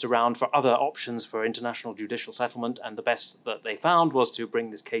cast around for other options for international judicial settlement, and the best that they found was to bring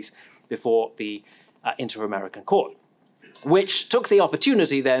this case before the Inter-American Court, which took the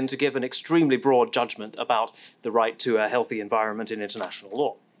opportunity then to give an extremely broad judgment about the right to a healthy environment in international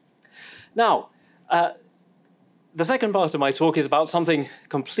law. Now, the second part of my talk is about something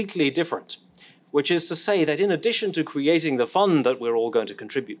completely different, which is to say that in addition to creating the fund that we're all going to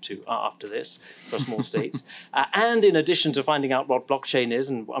contribute to after this for small states, and in addition to finding out what blockchain is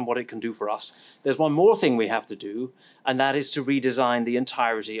and what it can do for us, there's one more thing we have to do, and that is to redesign the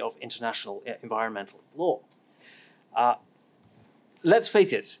entirety of international environmental law. Let's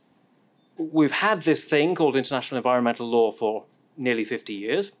face it, we've had this thing called international environmental law for nearly 50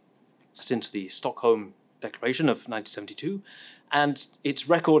 years, since the Stockholm Declaration of 1972, and its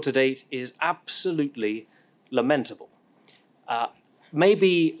record to date is absolutely lamentable.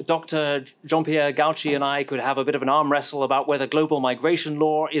 Maybe Dr. Jean-Pierre Gauci and I could have a bit of an arm wrestle about whether global migration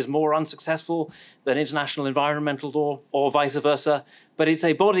law is more unsuccessful than international environmental law, or vice versa. But it's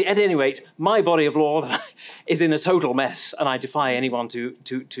a body, at any rate, my body of law that is in a total mess, and I defy anyone to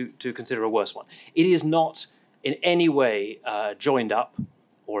consider a worse one. It is not in any way joined up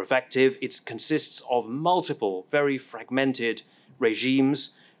or effective. It consists of multiple, very fragmented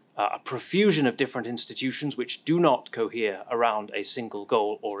regimes, a profusion of different institutions which do not cohere around a single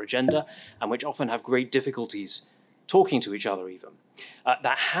goal or agenda, and which often have great difficulties talking to each other even.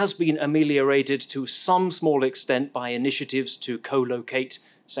 That has been ameliorated to some small extent by initiatives to co-locate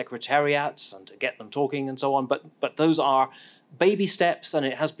secretariats and to get them talking and so on, but those are baby steps, and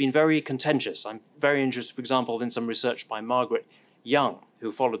it has been very contentious. I'm very interested, for example, in some research by Margaret Young,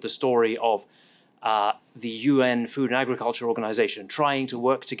 who followed the story of the UN Food and Agriculture Organization trying to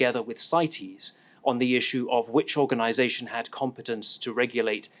work together with CITES on the issue of which organization had competence to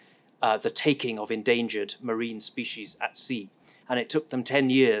regulate the taking of endangered marine species at sea. And it took them 10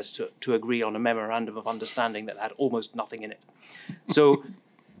 years to agree on a memorandum of understanding that had almost nothing in it. So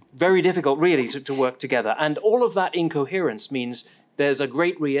very difficult, really, to work together. And all of that incoherence means there's a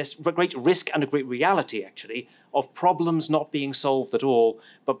great risk and a great reality, actually, of problems not being solved at all,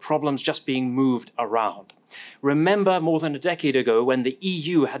 but problems just being moved around. Remember more than a decade ago when the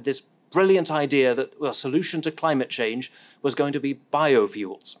EU had this brilliant idea that the solution to climate change was going to be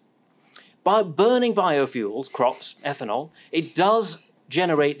biofuels. By burning biofuels, crops, ethanol, it does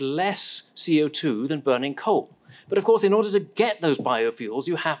generate less CO2 than burning coal. But of course, in order to get those biofuels,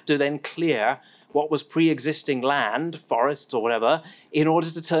 you have to then clear what was pre-existing land, forests or whatever, in order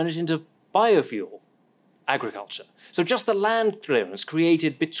to turn it into biofuel agriculture. So just the land clearance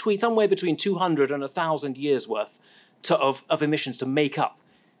created somewhere between 200 and 1,000 years worth of emissions to make up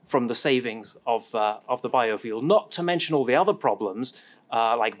from the savings of the biofuel, not to mention all the other problems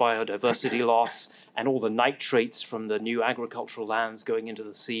like biodiversity loss and all the nitrates from the new agricultural lands going into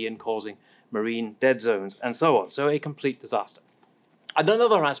the sea and causing marine dead zones and so on. So a complete disaster. And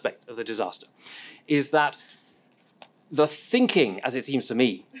another aspect of the disaster is that the thinking, as it seems to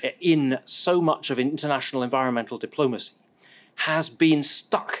me, in so much of international environmental diplomacy has been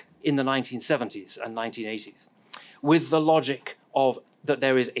stuck in the 1970s and 1980s with the logic of that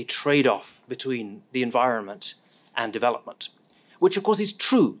there is a trade-off between the environment and development, which of course is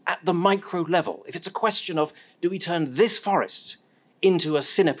true at the micro level. If it's a question of, do we turn this forest into a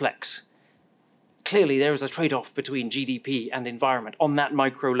cineplex, clearly there is a trade-off between GDP and environment on that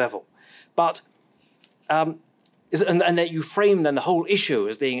micro level. But, and that you frame then the whole issue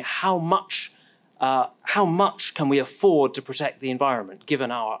as being how much can we afford to protect the environment given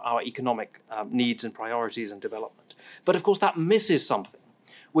our economic needs and priorities and development. But of course that misses something,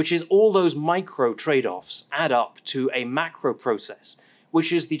 which is all those micro trade-offs add up to a macro process,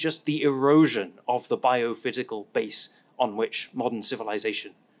 which is just the erosion of the biophysical base on which modern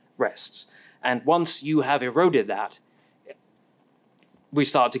civilization rests. And once you have eroded that, we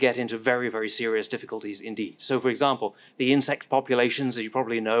start to get into very, very serious difficulties indeed. So, for example, the insect populations, as you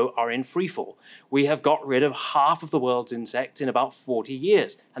probably know, are in freefall. We have got rid of half of the world's insects in about 40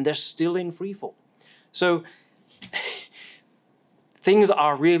 years, and they're still in freefall. So things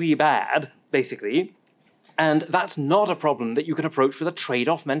are really bad, basically, and that's not a problem that you can approach with a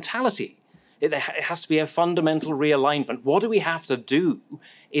trade-off mentality. It has to be a fundamental realignment. What do we have to do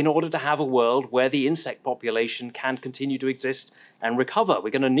in order to have a world where the insect population can continue to exist and recover?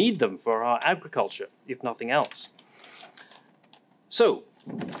 We're going to need them for our agriculture, if nothing else. So,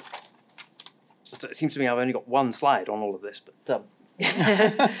 it seems to me I've only got one slide on all of this, but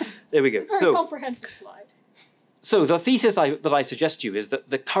there we go. It's a very comprehensive slide. So the thesis that I suggest to you is that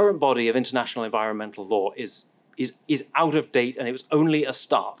the current body of international environmental law is out of date, and it was only a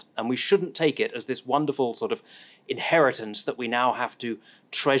start, and we shouldn't take it as this wonderful sort of inheritance that we now have to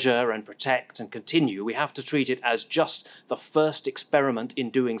treasure and protect and continue. We have to treat it as just the first experiment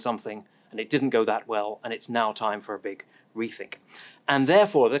in doing something, and it didn't go that well, and it's now time for a big rethink. And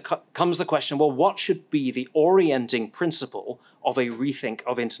therefore there comes the question, well, what should be the orienting principle of a rethink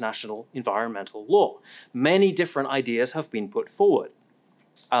of international environmental law? Many different ideas have been put forward.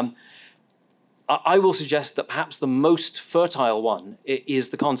 I will suggest that perhaps the most fertile one is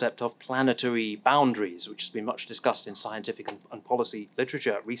the concept of planetary boundaries, which has been much discussed in scientific and policy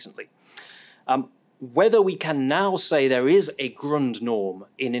literature recently. Whether we can now say there is a grund norm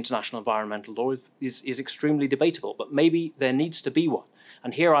in international environmental law is extremely debatable, but maybe there needs to be one.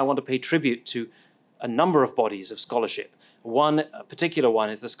 And here I want to pay tribute to a number of bodies of scholarship. One particular one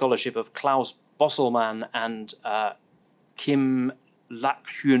is the scholarship of Klaus Bosselmann and Kim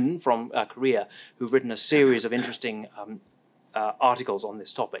Lak-hyun from Korea, who've written a series of interesting articles on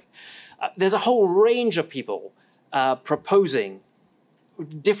this topic. There's a whole range of people proposing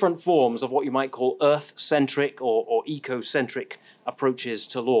different forms of what you might call Earth-centric or eco-centric approaches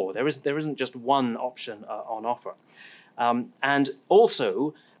to law. There isn't just one option on offer. And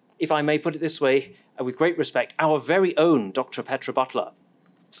also, if I may put it this way, with great respect, our very own Dr. Petra Butler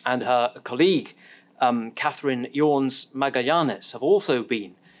and her colleague, Catherine Jorns Magallanes, have also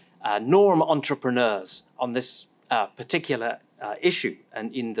been norm entrepreneurs on this particular issue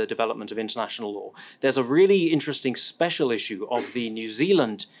and in the development of international law. There's a really interesting special issue of the New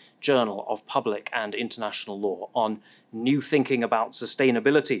Zealand Journal of Public and International Law on new thinking about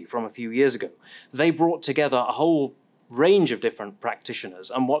sustainability from a few years ago. They brought together a whole range of different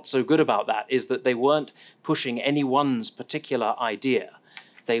practitioners, and what's so good about that is that they weren't pushing anyone's particular idea.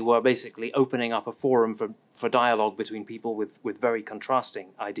 They were basically opening up a forum for dialogue between people with very contrasting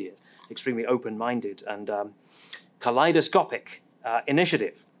ideas, extremely open-minded and kaleidoscopic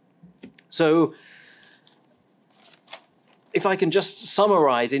initiative. So if I can just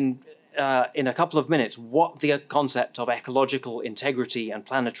summarize in a couple of minutes what the concept of ecological integrity and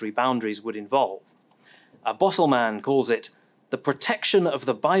planetary boundaries would involve. Bosselmann calls it the protection of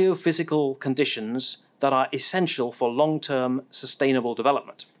the biophysical conditions that are essential for long-term sustainable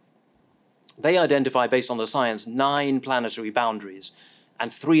development. They identify, based on the science, 9 planetary boundaries,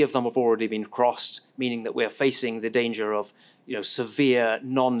 and 3 of them have already been crossed, meaning that we're facing the danger of, severe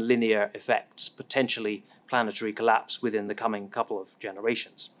non-linear effects, potentially planetary collapse within the coming couple of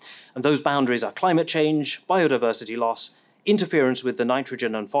generations. And those boundaries are climate change, biodiversity loss, interference with the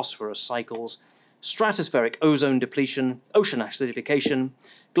nitrogen and phosphorus cycles, stratospheric ozone depletion, ocean acidification,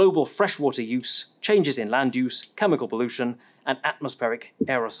 global freshwater use, changes in land use, chemical pollution, and atmospheric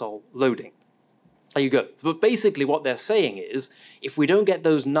aerosol loading. There you go. But basically what they're saying is, if we don't get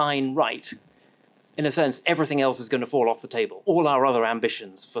those 9 right, in a sense, everything else is going to fall off the table. All our other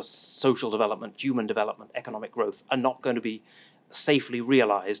ambitions for social development, human development, economic growth are not going to be safely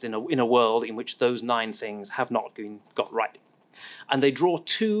realized in a world in which those 9 things have not been got right. And they draw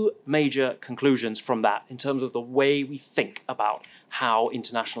two major conclusions from that in terms of the way we think about how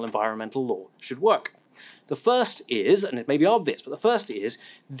international environmental law should work. The first is, and it may be obvious, but the first is,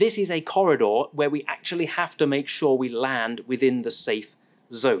 this is a corridor where we actually have to make sure we land within the safe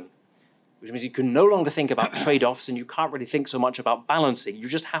zone, which means you can no longer think about trade-offs and you can't really think so much about balancing. You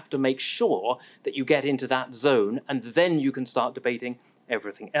just have to make sure that you get into that zone, and then you can start debating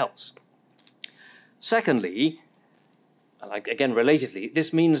everything else. Secondly, like again relatedly,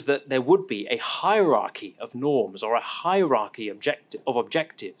 this means that there would be a hierarchy of norms or a hierarchy of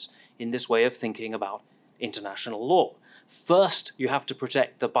objectives in this way of thinking about international law. First, you have to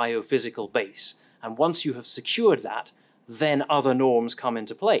protect the biophysical base, and once you have secured that, then other norms come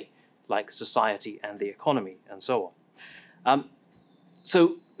into play, like society and the economy and so on.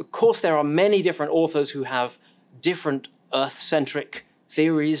 So, of course, there are many different authors who have different Earth-centric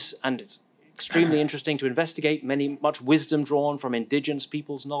theories, and it's extremely interesting to investigate. Much wisdom drawn from indigenous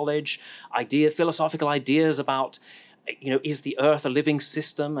people's knowledge, philosophical ideas about, is the Earth a living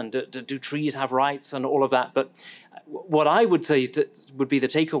system, and do trees have rights, and all of that. But what I would say would be the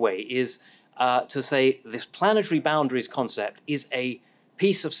takeaway is to say this planetary boundaries concept is a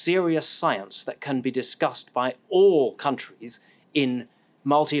piece of serious science that can be discussed by all countries in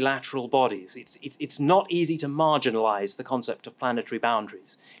multilateral bodies. It's not easy to marginalize the concept of planetary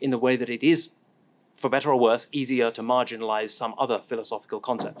boundaries in the way that it is, for better or worse, easier to marginalize some other philosophical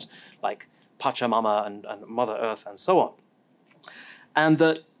concepts like Pachamama and Mother Earth and so on. And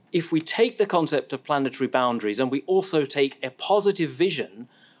that if we take the concept of planetary boundaries and we also take a positive vision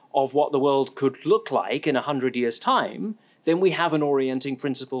of what the world could look like in 100 years' time, then we have an orienting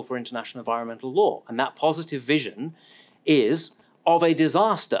principle for international environmental law. And that positive vision is of a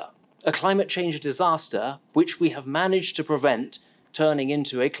disaster, a climate change disaster, which we have managed to prevent turning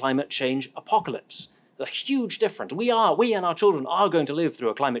into a climate change apocalypse. A huge difference. We and our children are going to live through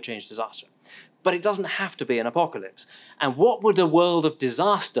a climate change disaster, but it doesn't have to be an apocalypse. And what would a world of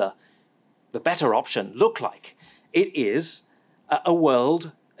disaster, the better option, look like? It is a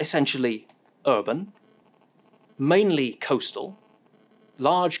world essentially urban, mainly coastal,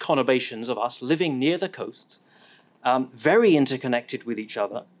 large conurbations of us living near the coasts, very interconnected with each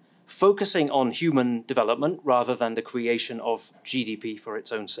other, focusing on human development rather than the creation of GDP for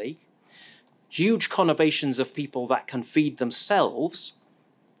its own sake, huge conurbations of people that can feed themselves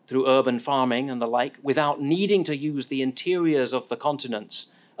through urban farming and the like without needing to use the interiors of the continents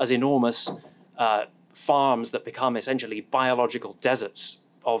as enormous farms that become essentially biological deserts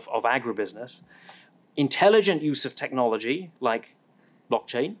of agribusiness, intelligent use of technology like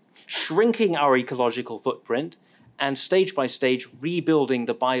blockchain, shrinking our ecological footprint, and stage by stage rebuilding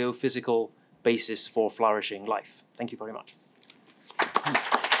the biophysical basis for flourishing life. Thank you very much.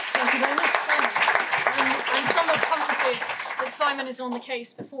 Thank you very much, Simon. I'm somewhat comforted that Simon is on the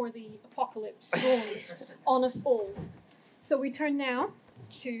case before the apocalypse dawns on us all. So we turn now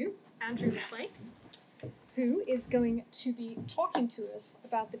to Andrew Maclay, who is going to be talking to us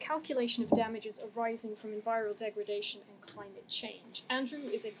about the calculation of damages arising from environmental degradation and climate change. Andrew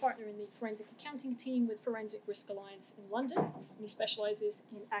is a partner in the forensic accounting team with Forensic Risk Alliance in London, and he specializes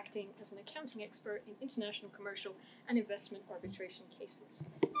in acting as an accounting expert in international commercial and investment arbitration cases.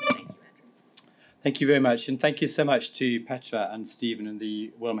 Thank you, Andrew. Thank you very much, and thank you so much to Petra and Stephen and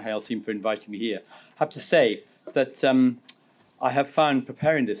the Wilmer Hale team for inviting me here. I have to say that I have found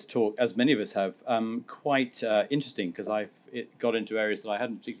preparing this talk, as many of us have, quite interesting, because it got into areas that I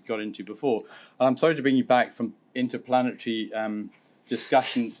hadn't particularly got into before. And I'm sorry to bring you back from interplanetary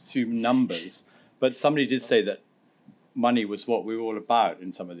discussions to numbers, but somebody did say that money was what we were all about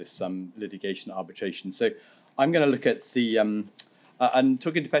in some of this litigation arbitration. So I'm going to look at the, and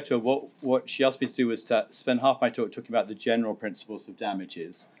talking to Petra, what she asked me to do was to spend half my talk talking about the general principles of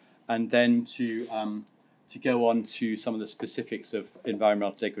damages, and then to go on to some of the specifics of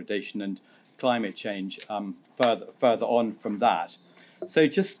environmental degradation and climate change further on from that. So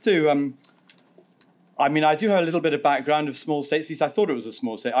just to, I mean, I do have a little bit of background of small states. At least I thought it was a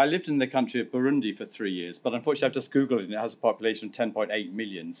small state. I lived in the country of Burundi for 3 years, but unfortunately I've just Googled it and it has a population of 10.8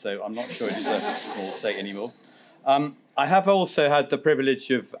 million, so I'm not sure it is a small state anymore. I have also had the privilege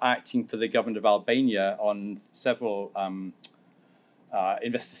of acting for the government of Albania on several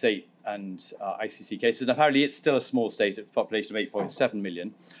investor-state and ICC cases. And apparently it's still a small state at a population of 8.7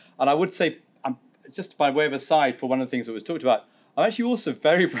 million. And I would say, just by way of aside for one of the things that was talked about, I'm actually also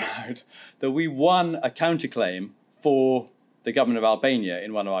very proud that we won a counterclaim for the government of Albania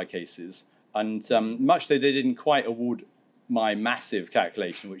in one of our cases. And much though they didn't quite award my massive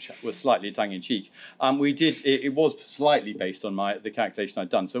calculation, which was slightly tongue-in-cheek, it was slightly based on the calculation I'd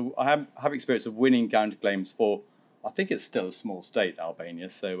done. So I have experience of winning counterclaims for I think it's still a small state, Albania.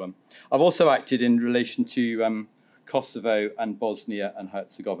 So I've also acted in relation to Kosovo and Bosnia and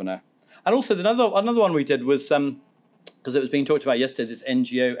Herzegovina. And also another one we did was, because it was being talked about yesterday, this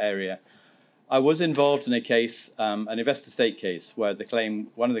NGO area. I was involved in a case, an investor-state case, where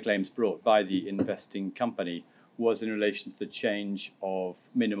one of the claims brought by the investing company was in relation to the change of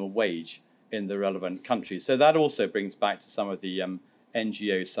minimum wage in the relevant countries. So that also brings back to some of the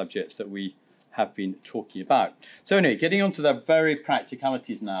NGO subjects that we have been talking about. So anyway, getting on to the very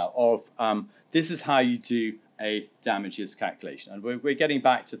practicalities now of this is how you do a damages calculation. And we're getting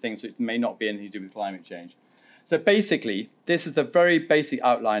back to things that may not be anything to do with climate change. So basically, this is the very basic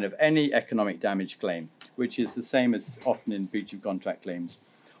outline of any economic damage claim, which is the same as often in breach of contract claims.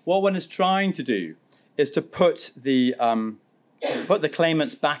 What one is trying to do is to put the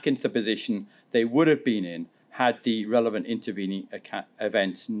claimants back into the position they would have been in had the relevant intervening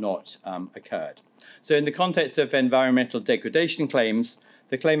event not occurred. So in the context of environmental degradation claims,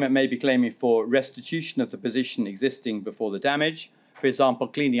 the claimant may be claiming for restitution of the position existing before the damage. For example,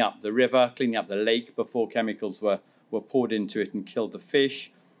 cleaning up the river, cleaning up the lake before chemicals were poured into it and killed the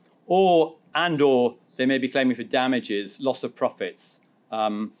fish. Or they may be claiming for damages, loss of profits,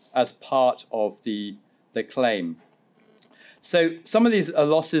 as part of the claim. So some of these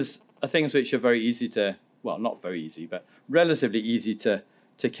losses are things which are very easy to, well, not very easy, but relatively easy to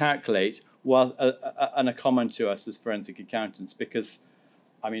calculate, and are common to us as forensic accountants, because,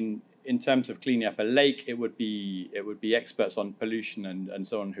 I mean, in terms of cleaning up a lake, it would be experts on pollution and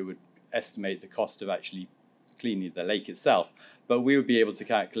so on who would estimate the cost of actually cleaning the lake itself. But we would be able to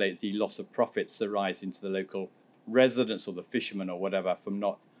calculate the loss of profits arising to the local residents or the fishermen or whatever from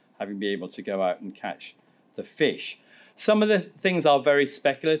not having been able to go out and catch the fish. Some of the things are very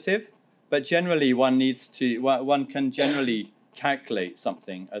speculative, but generally one can generally calculate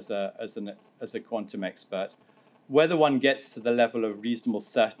something as a quantum expert. Whether one gets to the level of reasonable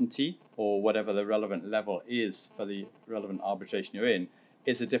certainty or whatever the relevant level is for the relevant arbitration you're in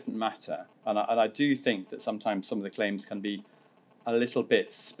is a different matter. And I do think that sometimes some of the claims can be a little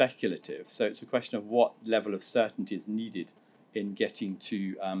bit speculative. So it's a question of what level of certainty is needed in getting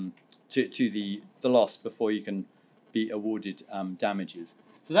to the loss before you can be awarded damages.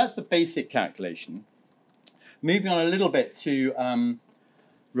 So that's the basic calculation. Moving on a little bit to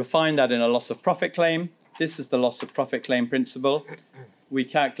refine that in a loss of profit claim. This is the loss of profit claim principle. We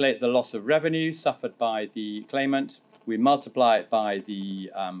calculate the loss of revenue suffered by the claimant. We multiply it by the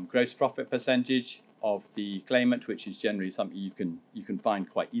gross profit percentage of the claimant, which is generally something you can find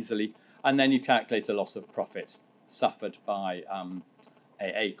quite easily. And then you calculate a loss of profit suffered by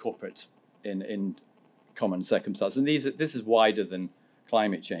a corporate in common circumstances. And this is wider than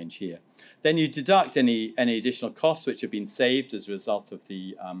climate change here. Then you deduct any additional costs which have been saved as a result of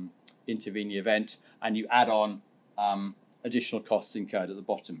the intervening event, and you add on additional costs incurred at the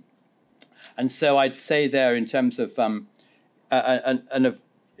bottom. And so I'd say there, in terms of that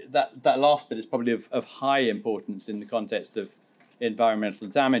last bit is probably of high importance in the context of environmental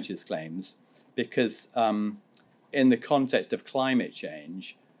damages claims, because in the context of climate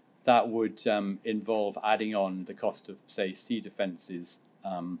change, that would involve adding on the cost of, say, sea defences,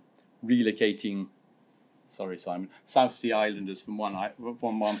 relocating, sorry, Simon, South Sea Islanders from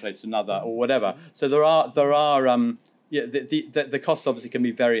one place to another, or whatever. So there are the costs obviously can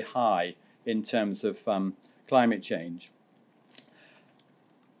be very high in terms of climate change.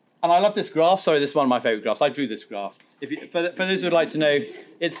 And I love this graph. Sorry, this is one of my favourite graphs. I drew this graph. For those who would like to know,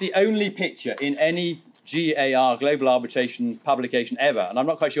 it's the only picture in any GAR, Global Arbitration publication ever. And I'm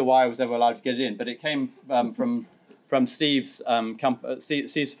not quite sure why I was ever allowed to get it in, but it came from Steve's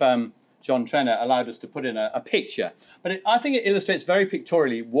firm, John Trenner, allowed us to put in a picture. But I think it illustrates very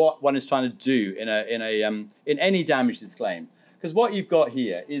pictorially what one is trying to do in any damages claim. Because what you've got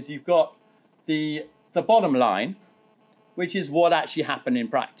here is you've got the bottom line, which is what actually happened in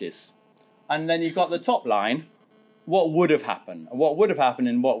practice. And then you've got the top line, what would have happened. And what would have happened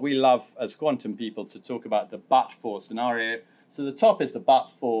in what we love as quantum people to talk about, the but-for scenario. So the top is the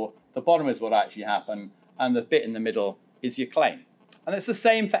but-for, the bottom is what actually happened, and the bit in the middle is your claim. And it's the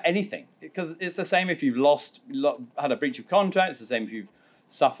same for anything, because it's the same if you've had a breach of contract, it's the same if you've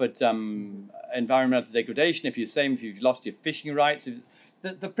suffered environmental degradation, it's the same if you've lost your fishing rights.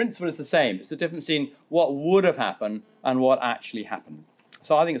 The principle is the same. It's the difference between what would have happened and what actually happened.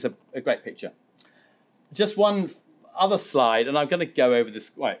 So I think it's a great picture. Just one other slide, and I'm going to go over this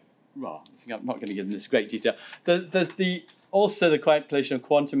quite, well, I think I'm not going to get into this great detail. There's also the calculation of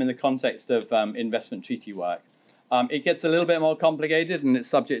quantum in the context of investment treaty work. It gets a little bit more complicated, and it's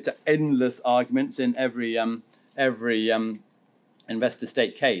subject to endless arguments in every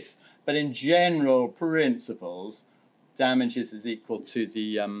investor-state case. But in general principles, damages is equal to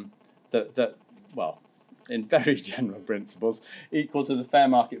well, in very general principles, equal to the fair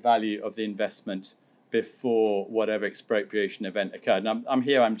market value of the investment before whatever expropriation event occurred. And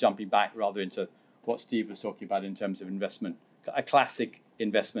I'm jumping back rather into what Steve was talking about in terms of investment, a classic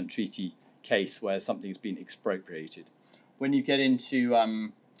investment treaty case where something's been expropriated. When you get into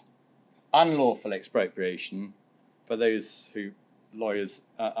unlawful expropriation, for those lawyers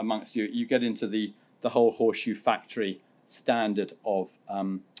amongst you, you get into the whole horseshoe factory standard of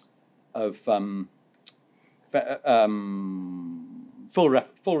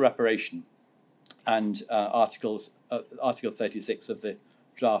full reparation, and Article 36 of the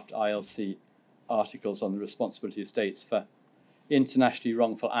draft ILC articles on the responsibility of states for internationally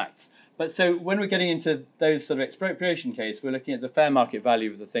wrongful acts. But so when we're getting into those sort of expropriation case, we're looking at the fair market value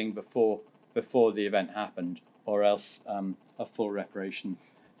of the thing before the event happened, or else a full reparation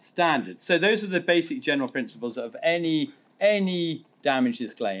standard. So those are the basic general principles of any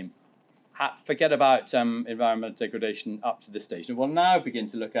damages claim. Forget about environmental degradation up to this stage. And we'll now begin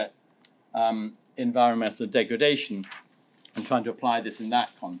to look at environmental degradation and trying to apply this in that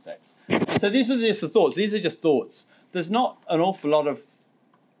context. So these are just the thoughts. These are just thoughts. There's not an awful lot of,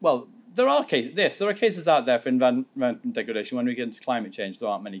 well, there are cases out there for environmental degradation. When we get into climate change, there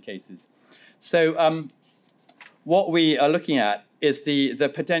aren't many cases. So what we are looking at is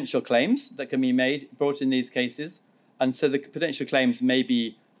the potential claims that can be brought in these cases. And so the potential claims may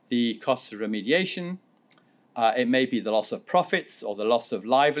be the cost of remediation. It may be the loss of profits or the loss of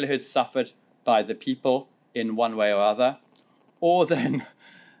livelihood suffered by the people in one way or other. Or then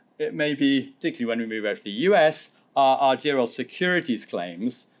it may be, particularly when we move over to the US, our dear old securities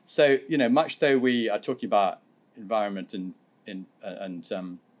claims. So, you know, much though we are talking about environment and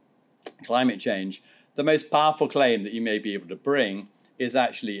climate change, the most powerful claim that you may be able to bring is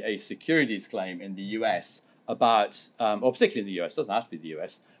actually a securities claim in the US about, or particularly in the US, doesn't have to be the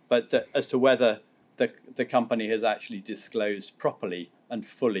US, but as to whether the company has actually disclosed properly and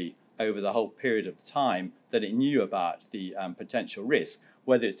fully over the whole period of time that it knew about the potential risk,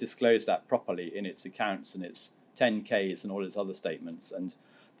 whether it's disclosed that properly in its accounts and its 10Ks and all its other statements. And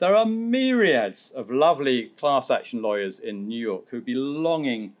there are myriads of lovely class action lawyers in New York who'd be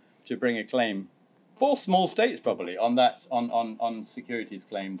longing to bring a claim for small states probably on that, on securities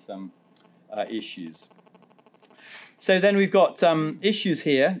claims issues. So then we've got issues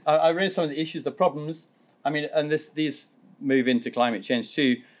here. I read some of the issues, the problems. I mean, and these move into climate change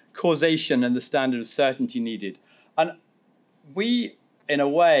too. Causation and the standard of certainty needed. And we, in a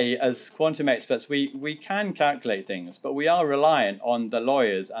way, as quantum experts, we can calculate things, but we are reliant on the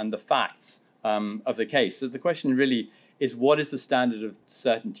lawyers and the facts of the case. So the question really is, what is the standard of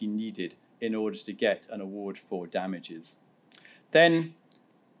certainty needed in order to get an award for damages? Then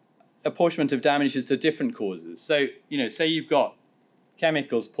apportionment of damages to different causes. So, you know, say you've got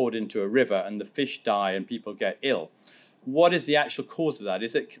chemicals poured into a river and the fish die and people get ill. What is the actual cause of that?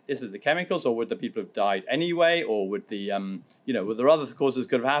 Is it the chemicals, or would the people have died anyway, or would the you know, were there other causes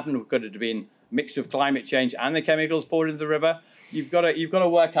could have happened? Or could it have been a mixture of climate change and the chemicals poured into the river? You've got to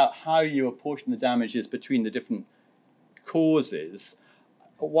work out how you apportion the damages between the different causes.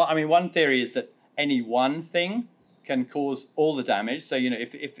 I mean, one theory is that any one thing can cause all the damage. So, you know,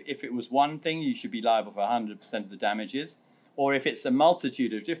 if it was one thing, you should be liable for 100% of the damages. Or if it's a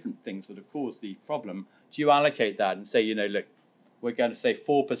multitude of different things that have caused the problem, do you allocate that and say, you know, look, we're going to say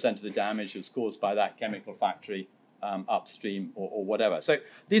 4% of the damage was caused by that chemical factory upstream or whatever. So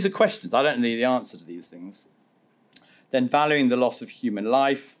these are questions. I don't know the answer to these things. Then valuing the loss of human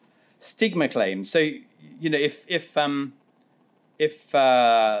life, stigma claims. So, you know, if the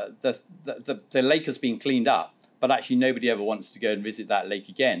lake has been cleaned up, but actually nobody ever wants to go and visit that lake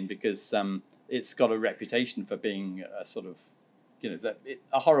again because it's got a reputation for being a sort of, you know,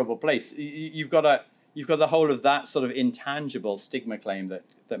 a horrible place. You've got the whole of that sort of intangible stigma claim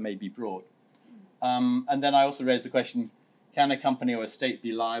that may be brought. And then I also raised the question, can a company or a state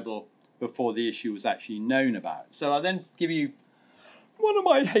be liable before the issue was actually known about? So I'll then give you one of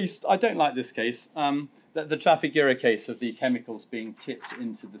my I don't like this case, the Trafigura case of the chemicals being tipped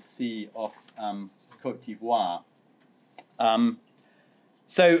into the sea off Côte d'Ivoire.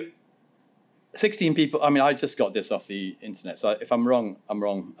 So 16 people, I mean, I just got this off the internet, so if I'm wrong, I'm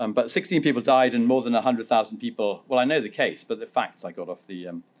wrong. But 16 people died and more than 100,000 people, well, I know the case, but the facts I got off the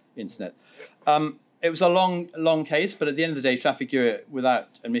internet. It was a long case, but at the end of the day, Trafigura,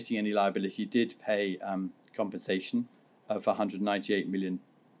 without admitting any liability, did pay compensation of $198 million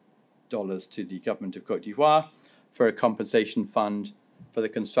to the government of Côte d'Ivoire for a compensation fund for the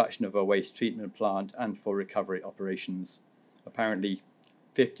construction of a waste treatment plant and for recovery operations. Apparently,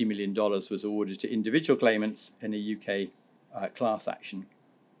 $50 million was awarded to individual claimants in a UK class action.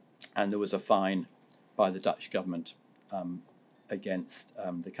 And there was a fine by the Dutch government against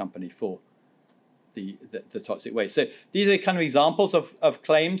the company for the toxic waste. So these are kind of examples of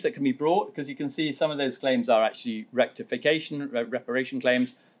claims that can be brought, because you can see some of those claims are actually reparation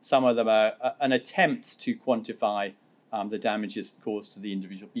claims. Some of them are an attempt to quantify the damages caused to the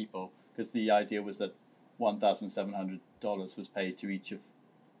individual people, because the idea was that $1,700 was paid to each of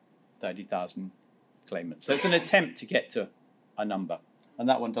 30,000 claimants. So it's an attempt to get to a number, and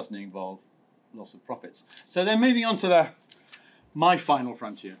that one doesn't involve loss of profits. So then moving on to my final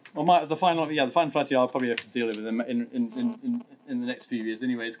frontier, or the final frontier I'll probably have to deal with them in the next few years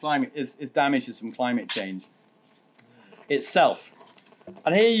anyway, is damages from climate change itself.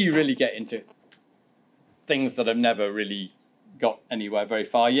 And here you really get into things that have never really got anywhere very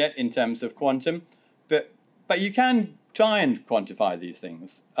far yet in terms of quantum, but you can try and quantify these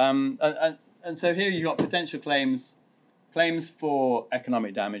things. And so here you've got potential claims for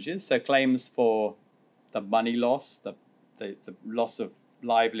economic damages, so claims for the money loss, the loss of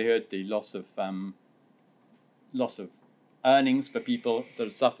livelihood, the loss of earnings for people that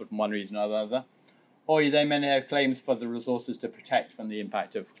have suffered from one reason or another, or you then may have claims for the resources to protect from the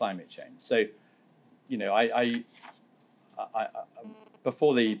impact of climate change. So, you know, I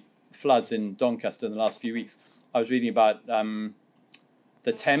before the floods in Doncaster in the last few weeks, I was reading about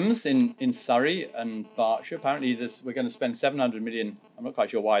the Thames in Surrey and Berkshire. Apparently, we're going to spend 700 million. I'm not quite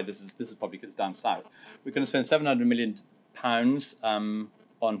sure why. This is probably because it's down south. We're going to spend 700 million pounds on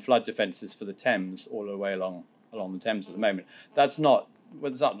flood defences for the Thames all the way along the Thames at the moment. That's not. Well,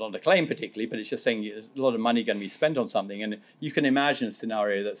 it's not a claim particularly, but it's just saying a lot of money going to be spent on something, and you can imagine a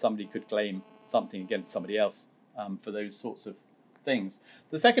scenario that somebody could claim something against somebody else for those sorts of things.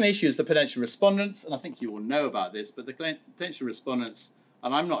 The second issue is the potential respondents, and I think you all know about this, but the potential respondents,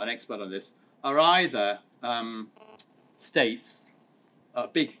 and I'm not an expert on this, are either states,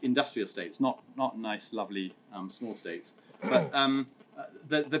 big industrial states, not nice, lovely small states, but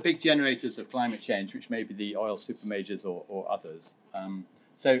the big generators of climate change, which may be the oil supermajors or others. And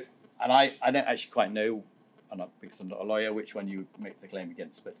I don't actually quite know, because I'm not a lawyer, which one you would make the claim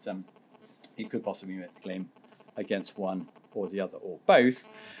against, but you could possibly make the claim against one or the other or both.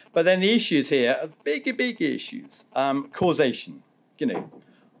 But then the issues here are big issues. Causation, you know,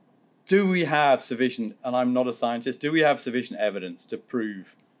 do we have sufficient, and I'm not a scientist, do we have sufficient evidence to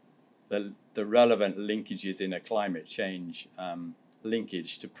prove the relevant linkages in a climate change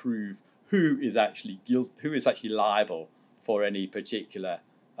linkage to prove who is actually liable for any particular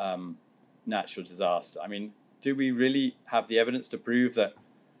natural disaster? I mean, do we really have the evidence to prove that,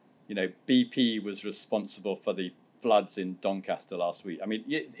 you know, BP was responsible for the floods in Doncaster last week? I mean,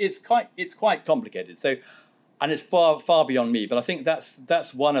 it's quite complicated. So, and it's far beyond me. But I think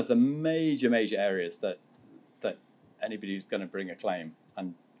that's one of the major areas that anybody who's going to bring a claim,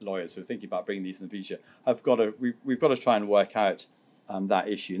 and lawyers who are thinking about bringing these in the future, we've got to try and work out that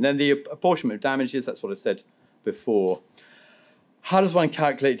issue. And then the apportionment of damages. That's what I said before. How does one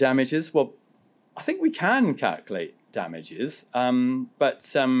calculate damages? Well, I think we can calculate damages,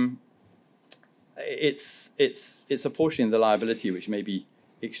 but it's apportioning the liability, which may be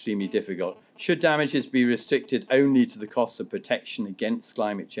extremely difficult. Should damages be restricted only to the cost of protection against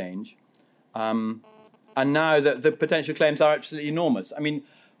climate change? And now that the potential claims are absolutely enormous. I mean,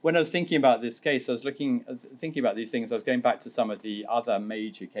 when I was thinking about this case, I was thinking about these things. I was going back to some of the other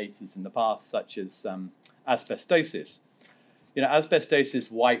major cases in the past, such as asbestosis. You know, asbestosis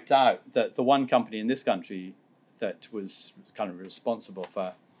wiped out the one company in this country that was kind of responsible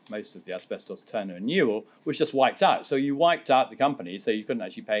for most of the asbestos, Turner and Newell, was just wiped out. So you wiped out the company, so you couldn't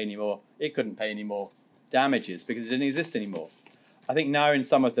actually pay any more. It couldn't pay any more damages because it didn't exist anymore. I think now in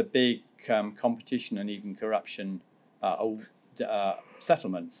some of the big competition and even corruption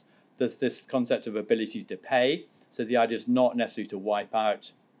settlements, there's this concept of ability to pay. So the idea is not necessarily to wipe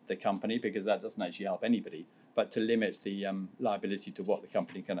out the company, because that doesn't actually help anybody, but to limit the liability to what the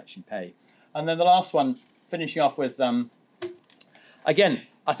company can actually pay. And then the last one, finishing off with, again,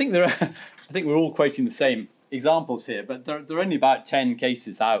 I think we're all quoting the same examples here, but there are only about 10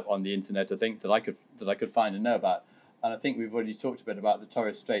 cases out on the internet, I think, that I could find and know about. And I think we've already talked a bit about the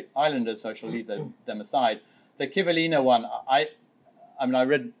Torres Strait Islanders, so I shall leave them aside. The Kivalina one, I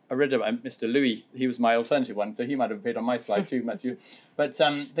read about Mr. Louis. He was my alternative one, so he might have appeared on my slide too, Matthew. But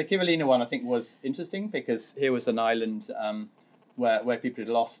the Kivalina one, I think, was interesting because here was an island where people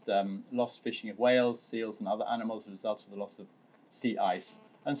had lost fishing of whales, seals, and other animals as a result of the loss of sea ice,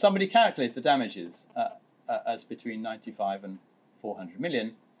 and somebody calculated the damages as between 95 and 400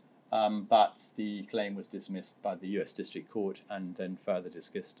 million, but the claim was dismissed by the US District Court and then further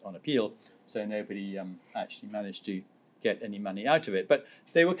discussed on appeal, so nobody actually managed to get any money out of it. But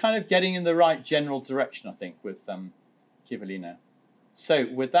they were kind of getting in the right general direction, I think, with Kivalina. So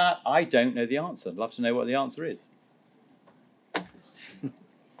with that, I don't know the answer. I'd love to know what the answer is. Thank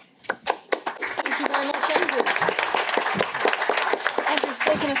you very much, Andrew. Andrew's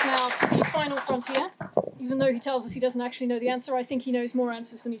taken us now to the final frontier. Even though he tells us he doesn't actually know the answer, I think he knows more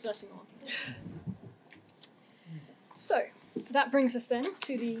answers than he's letting on. So, that brings us then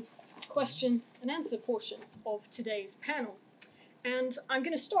to the question and answer portion of today's panel. And I'm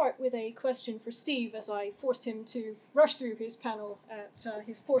going to start with a question for Steve, as I forced him to rush through his panel at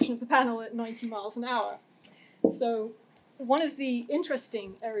his portion of the panel at 90 miles an hour. So one of the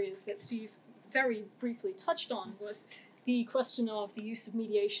interesting areas that Steve very briefly touched on was the question of the use of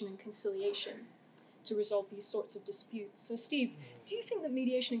mediation and conciliation to resolve these sorts of disputes. So Steve, do you think that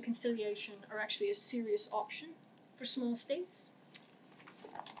mediation and conciliation are actually a serious option for small states?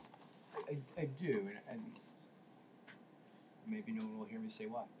 I do, and maybe no one will hear me say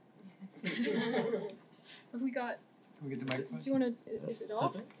why. Have we got? Can we get the microphone? Do you want to? Is it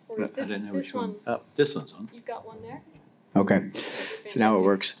off? Or No, this, I don't know this which one? one. Oh, this one's on. You've got one there. Okay, so now it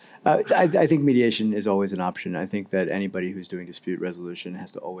works. I think mediation is always an option. I think that anybody who's doing dispute resolution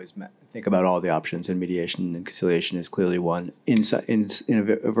has to always think about all the options, and mediation and conciliation is clearly one. In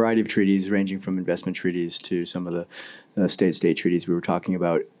a variety of treaties, ranging from investment treaties to some of the state-state treaties we were talking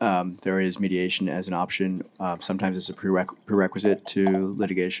about, there is mediation as an option. Sometimes it's a prerequisite to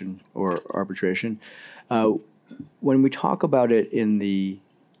litigation or arbitration. When we talk about it in the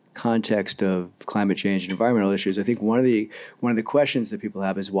context of climate change and environmental issues, I think one of the questions that people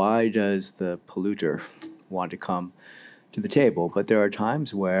have is, why does the polluter want to come to the table? But there are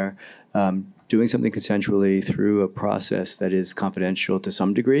times where doing something consensually through a process that is confidential to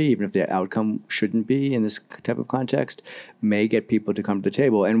some degree, even if the outcome shouldn't be in this type of context, may get people to come to the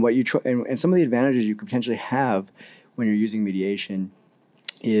table. And what you try, and some of the advantages you could potentially have when you're using mediation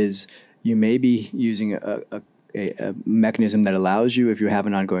is you may be using a mechanism that allows you, if you have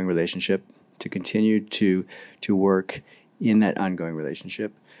an ongoing relationship, to continue to work in that ongoing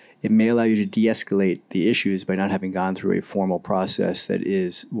relationship. It may allow you to de-escalate the issues by not having gone through a formal process that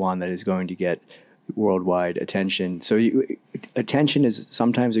is one that is going to get worldwide attention. So attention is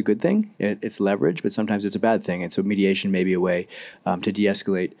sometimes a good thing. It's leverage, but sometimes it's a bad thing. And so mediation may be a way to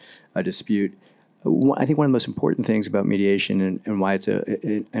de-escalate a dispute. I think one of the most important things about mediation and why it's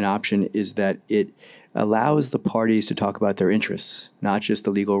an option is that it allows the parties to talk about their interests, not just the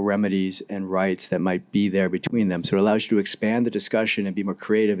legal remedies and rights that might be there between them. So it allows you to expand the discussion and be more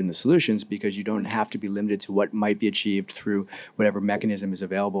creative in the solutions, because you don't have to be limited to what might be achieved through whatever mechanism is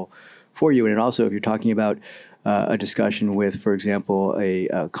available for you. And also, if you're talking about a discussion with, for example,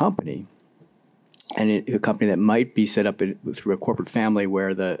 a company, and a company that might be set up through a corporate family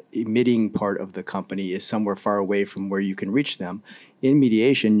where the emitting part of the company is somewhere far away from where you can reach them, in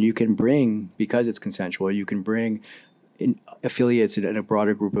mediation, you can bring, because it's consensual, you can bring affiliates and a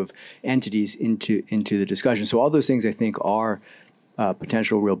broader group of entities into the discussion. So all those things, I think, are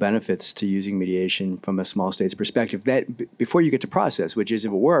potential real benefits to using mediation from a small state's perspective. That before you get to process, which is,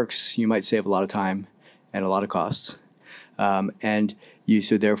 if it works, you might save a lot of time and a lot of costs. And you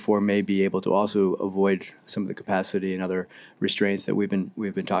so therefore may be able to also avoid some of the capacity and other restraints that we've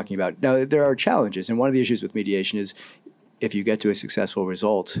been talking about. Now, there are challenges, and one of the issues with mediation is, if you get to a successful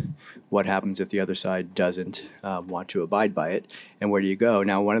result, what happens if the other side doesn't want to abide by it, and where do you go?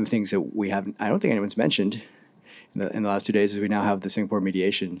 Now, one of the things that I don't think anyone's mentioned in the last 2 days is we now have the Singapore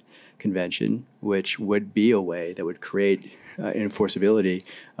Mediation Convention, which would be a way that would create enforceability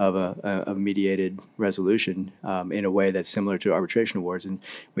of a mediated resolution in a way that's similar to arbitration awards. And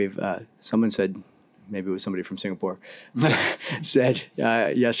we've someone said, maybe it was somebody from Singapore, said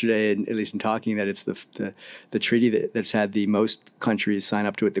yesterday, at least in talking, that it's the treaty that's had the most countries sign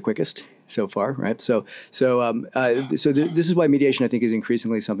up to it the quickest so far, right? So this is why mediation, I think, is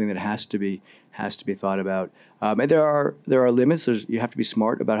increasingly something that has to be thought about. And there are limits. You have to be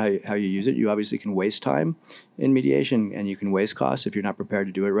smart about how you use it. You obviously can waste time in mediation, and you can waste costs if you're not prepared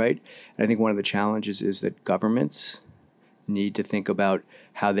to do it right. And I think one of the challenges is that governments need to think about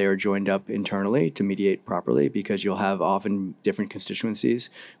how they are joined up internally to mediate properly, because you'll have often different constituencies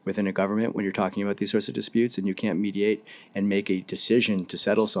within a government when you're talking about these sorts of disputes, and you can't mediate and make a decision to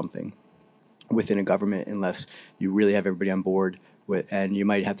settle something within a government unless you really have everybody on board and you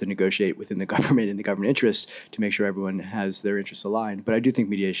might have to negotiate within the government in the government interests to make sure everyone has their interests aligned. But I do think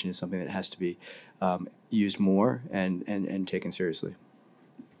mediation is something that has to be used more and taken seriously.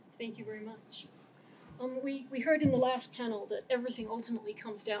 Thank you very much. We heard in the last panel that everything ultimately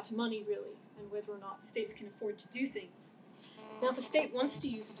comes down to money, really, and whether or not states can afford to do things. Now, if a state wants to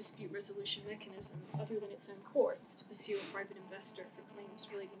use a dispute resolution mechanism other than its own courts to pursue a private investor for claims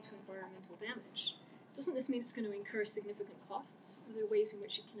relating to environmental damage, doesn't this mean it's going to incur significant costs? Are there ways in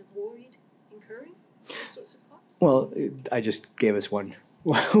which it can avoid incurring those sorts of costs? Well, I just gave us one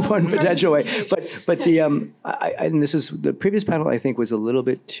potential way, but the and this is the previous panel, I think, was a little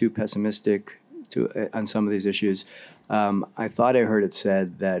bit too pessimistic on some of these issues. I thought I heard it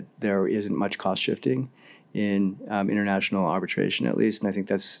said that there isn't much cost shifting in international arbitration, at least, and I think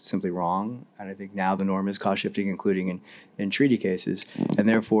that's simply wrong. And I think now the norm is cost shifting, including in treaty cases, and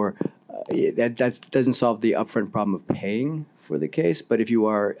therefore that doesn't solve the upfront problem of paying for the case. But if you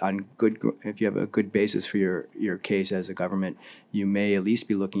are if you have a good basis for your case as a government, you may at least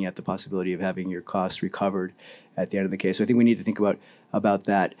be looking at the possibility of having your costs recovered at the end of the case. So I think we need to think about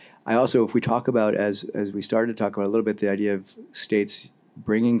that. I also, if we talk about, as we started to talk about a little bit, the idea of states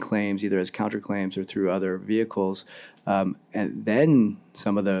bringing claims either as counterclaims or through other vehicles, and then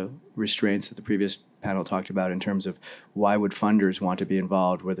some of the restraints that the previous panel talked about in terms of why would funders want to be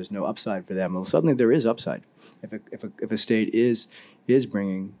involved where there's no upside for them. Well, suddenly there is upside. If a state is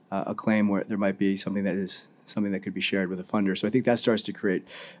bringing a claim where there might be something that could be shared with a funder. So I think that starts to create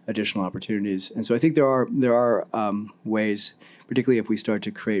additional opportunities. And so I think there are ways, particularly if we start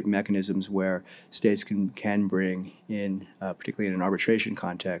to create mechanisms where states can bring in, particularly in an arbitration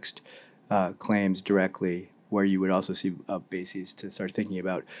context, claims directly, where you would also see bases to start thinking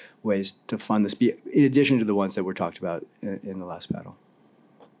about ways to fund this, in addition to the ones that were talked about in the last panel.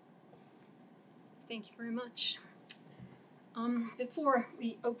 Thank you very much. Before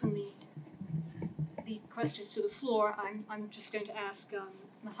we open the questions to the floor, I'm just going to ask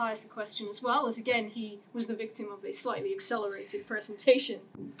Mathias a question as well, as again, he was the victim of a slightly accelerated presentation.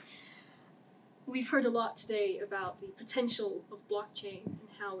 We've heard a lot today about the potential of blockchain and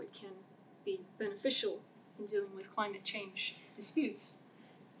how it can be beneficial in dealing with climate change disputes.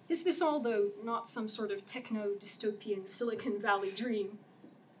 Is this all, though, not some sort of techno-dystopian Silicon Valley dream?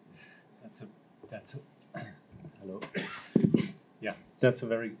 Hello. Yeah, that's a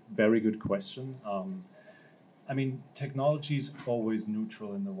very, very good question. I mean, technology is always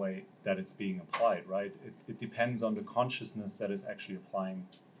neutral in the way that it's being applied, right? It depends on the consciousness that is actually applying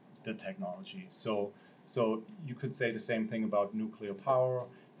the technology. So you could say the same thing about nuclear power.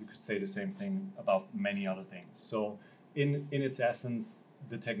 You could say the same thing about many other things. So in its essence,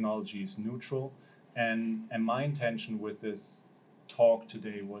 the technology is neutral. And my intention with this talk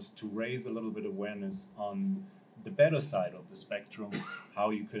today was to raise a little bit of awareness on the better side of the spectrum, how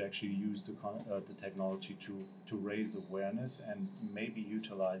you could actually use the technology to raise awareness and maybe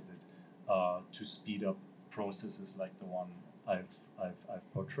utilize it to speed up processes like the one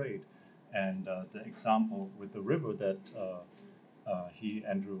I've portrayed. And the example with the river that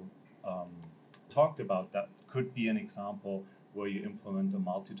Andrew talked about, that could be an example where you implement a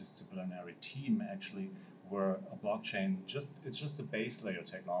multidisciplinary team actually, where a blockchain it's just a base layer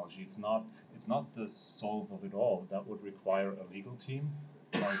technology. It's not the solve of it all. That would require a legal team,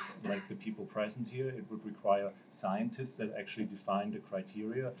 like the people present here. It would require scientists that actually define the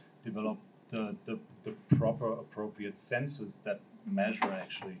criteria, develop the proper appropriate sensors that measure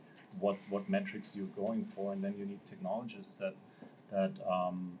actually what metrics you're going for, and then you need technologists that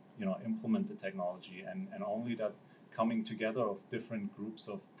implement the technology, and only that coming together of different groups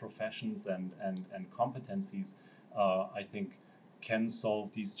of professions and competencies, I think, can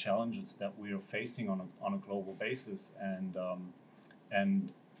solve these challenges that we are facing on a global basis, and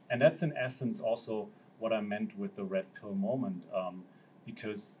that's in essence also what I meant with the red pill moment,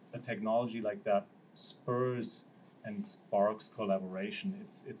 because a technology like that spurs and sparks collaboration.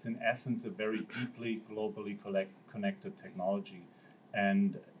 It's in essence a very deeply globally connected technology.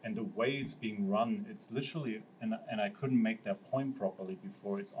 And the way it's being run, it's literally, and I couldn't make that point properly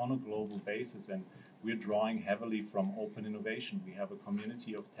before, it's on a global basis, and we're drawing heavily from open innovation. We have a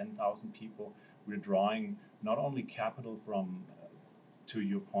community of 10,000 people. We're drawing not only capital from, to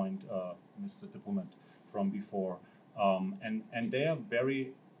your point, Mr. Dippelmann, from before, and they are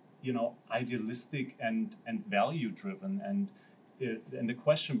very, idealistic and value driven. And the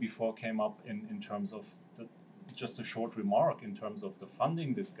question before came up in terms of just a short remark in terms of the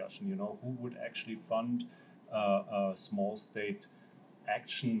funding discussion, who would actually fund small state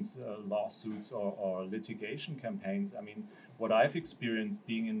actions, lawsuits, or litigation campaigns. I mean, what I've experienced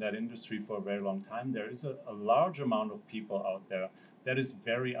being in that industry for a very long time, there is a large amount of people out there that is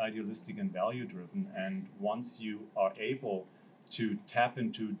very idealistic and value driven. And once you are able to tap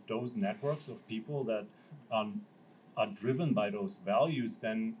into those networks of people that are driven by those values,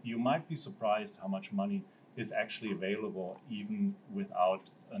 then you might be surprised how much money is actually available even without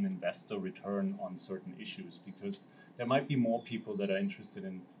an investor return on certain issues, because there might be more people that are interested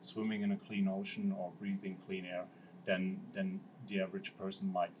in swimming in a clean ocean or breathing clean air than the average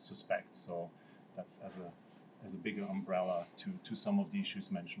person might suspect. So that's as a bigger umbrella to some of the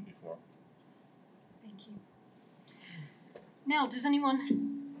issues mentioned before. Thank you. Now, does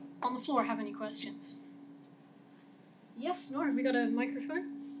anyone on the floor have any questions? Yes, Nora, have we got a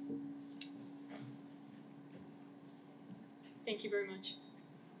microphone? Thank you very much.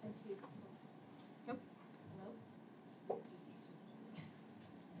 Thank you. Yep. Hello?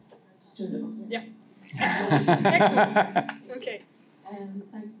 Just turn it on. Yeah. Excellent. Excellent. Okay.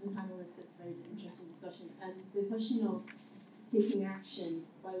 Thanks to the panelists. It's a very interesting discussion. And the question of taking action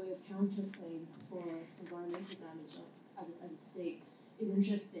by way of counterclaim for environmental damage as a state is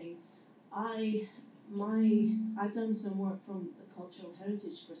interesting. I've done some work from the cultural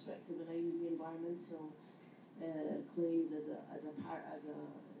heritage perspective, and I use the environmental claims as I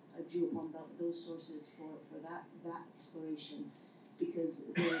drew upon those sources for that exploration, because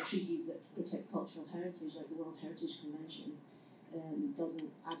there are treaties that protect cultural heritage, like the World Heritage Convention,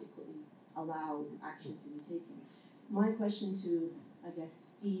 doesn't adequately allow action to be taken. My question to, I guess,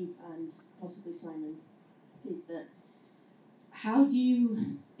 Steve and possibly Simon is that how do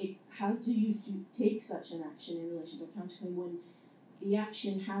you take such an action in relation to a counterclaim when the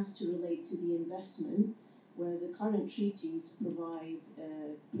action has to relate to the investment, where the current treaties provide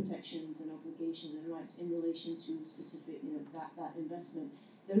protections and obligations and rights in relation to specific, that investment.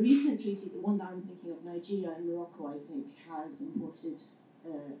 The recent treaty, the one that I'm thinking of, Nigeria and Morocco, I think, has imported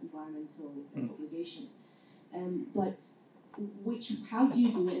environmental obligations. But how do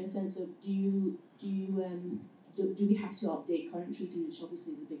you do it in the sense of do we have to update current treaties, which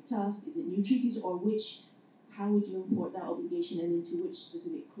obviously is a big task? Is it new treaties, or how would you import that obligation, and into which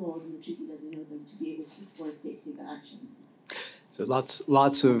specific clause in the treaty does it know them to be able to, for a state to take that action? So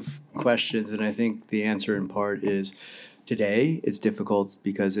lots of questions, and I think the answer in part is today it's difficult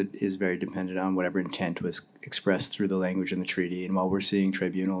because it is very dependent on whatever intent was expressed through the language in the treaty. And while we're seeing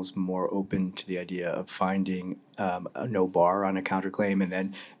tribunals more open to the idea of finding a no bar on a counterclaim and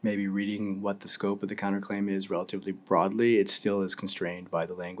then maybe reading what the scope of the counterclaim is relatively broadly, it still is constrained by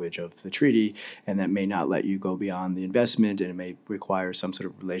the language of the treaty, and that may not let you go beyond the investment, and it may require some sort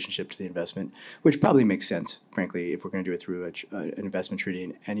of relationship to the investment, which probably makes sense, frankly, if we're going to do it through an investment treaty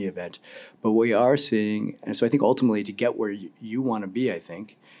in any event. But we are seeing, and so I think ultimately to get where you want to be, I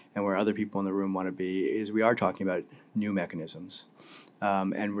think, and where other people in the room want to be, is we are talking about new mechanisms.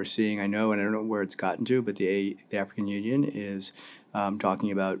 And we're seeing, I know, and I don't know where it's gotten to, but the African Union is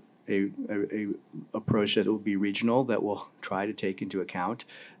talking about a approach that will be regional, that will try to take into account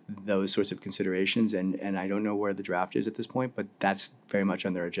those sorts of considerations. And I don't know where the draft is at this point, but that's very much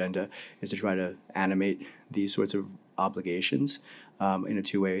on their agenda, is to try to animate these sorts of obligations in a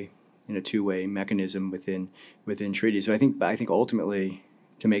two-way mechanism within treaties. So I think ultimately,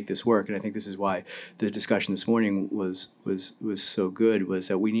 to make this work, and I think this is why the discussion this morning was so good, was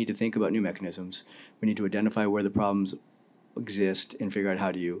that we need to think about new mechanisms. We need to identify where the problems exist and figure out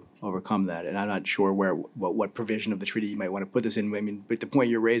how do you overcome that. And I'm not sure what provision of the treaty you might want to put this in. I mean, but the point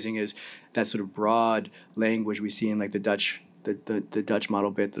you're raising is that sort of broad language we see in like the Dutch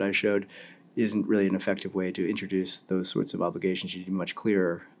model bit that I showed isn't really an effective way to introduce those sorts of obligations. You need to be much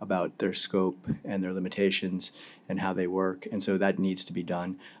clearer about their scope and their limitations and how they work, and so that needs to be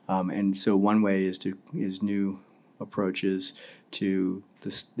done. And so one way is new approaches to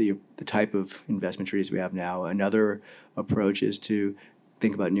the type of investment treaties we have now. Another approach is to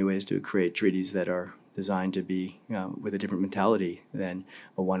think about new ways to create treaties that are designed to be with a different mentality than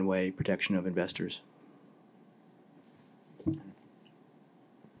a one-way protection of investors.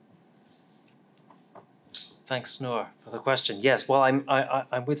 Thanks, Noor, for the question. Yes, well,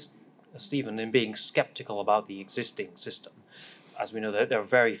 I'm with Stephen in being skeptical about the existing system. As we know, there are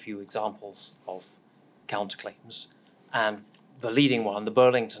very few examples of counterclaims, and the leading one, the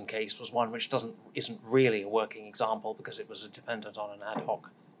Burlington case, was one which isn't really a working example because it was dependent on an ad hoc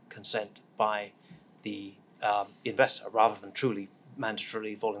consent by the investor rather than truly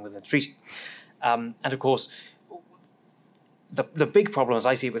mandatorily falling within the treaty. And of course, the big problem, as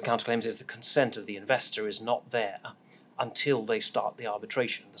I see it with counterclaims, is the consent of the investor is not there until they start the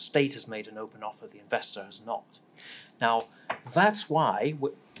arbitration. The state has made an open offer, the investor has not. Now, that's why...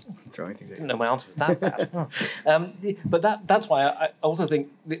 Throwing things I didn't know my answer was that bad. But that's why I also think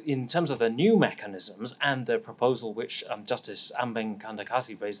that in terms of the new mechanisms and the proposal which Justice Ambeng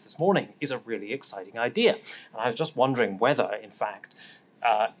Kandakasi raised this morning is a really exciting idea. And I was just wondering whether, in fact,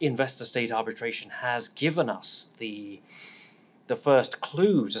 investor-state arbitration has given us the first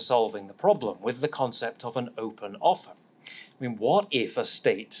clue to solving the problem with the concept of an open offer. I mean, what if a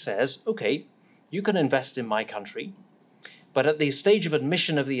state says, okay, you can invest in my country, but at the stage of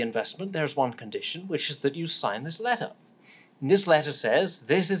admission of the investment, there's one condition, which is that you sign this letter. And this letter says,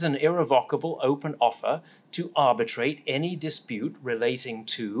 this is an irrevocable open offer to arbitrate any dispute relating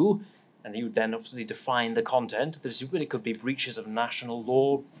to, and you then obviously define the content of the dispute. It could be breaches of national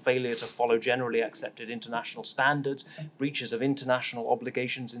law, failure to follow generally accepted international standards, breaches of international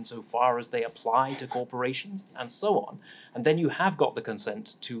obligations insofar as they apply to corporations, and so on. And then you have got the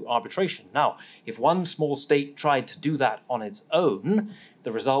consent to arbitration. Now, if one small state tried to do that on its own,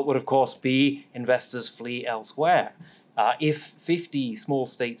 the result would, of course, be investors flee elsewhere. If 50 small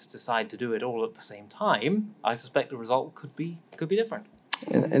states decide to do it all at the same time, I suspect the result could be different.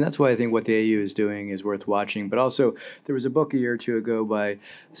 And that's why I think what the AU is doing is worth watching. But also, there was a book a year or two ago by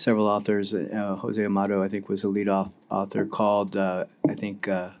several authors. Jose Amado, I think, was the lead author, called, Arbitrating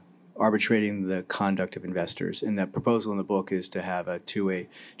the Conduct of Investors. And the proposal in the book is to have a two-way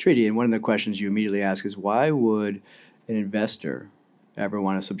treaty. And one of the questions you immediately ask is, why would an investor ever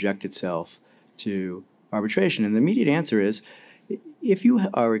want to subject itself to arbitration? And the immediate answer is, if you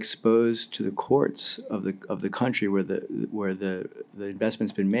are exposed to the courts of the country where the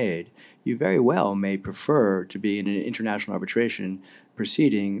investment's been made, you very well may prefer to be in an international arbitration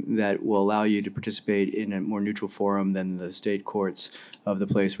proceeding that will allow you to participate in a more neutral forum than the state courts of the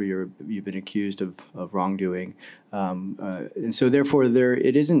place where you've been accused of wrongdoing. And so therefore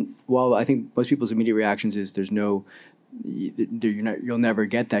it isn't, while I think most people's immediate reactions is you'll never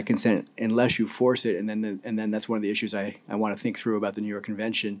get that consent unless you force it, and then that's one of the issues I want to think through about the New York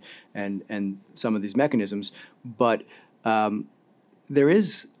Convention and some of these mechanisms. But there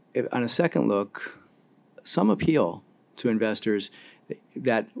is, on a second look, some appeal to investors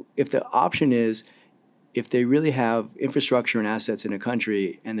that if the option is, if they really have infrastructure and assets in a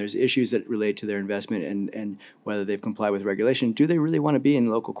country and there's issues that relate to their investment and whether they've complied with regulation, do they really want to be in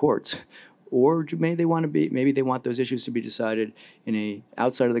local courts? Or maybe they want those issues to be decided in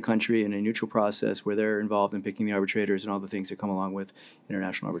outside of the country in a neutral process where they're involved in picking the arbitrators and all the things that come along with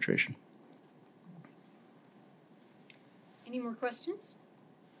international arbitration. Any more questions?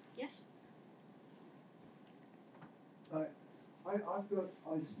 Yes? I've got,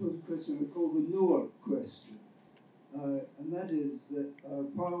 I suppose, a question we call the Noah question. And that is that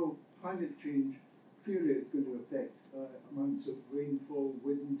while climate change clearly is going to affect amounts of rainfall,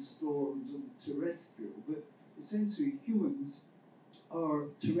 wind, storms, and terrestrial, but essentially humans are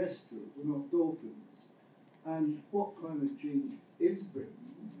terrestrial, we're not dolphins. And what climate change is bringing,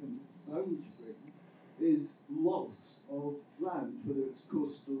 and is bound to bring, is loss of land, whether it's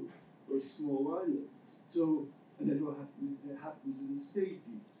coastal or small islands. So, and it happens in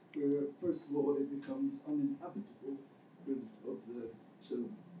stages, where first of all it becomes uninhabitable because of the sort of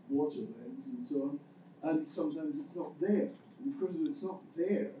water lens and so on. And sometimes it's not there. And because it's not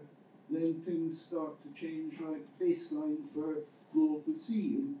there, then things start to change, like baseline for law of the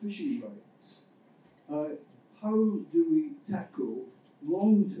sea and fishing rights. How do we tackle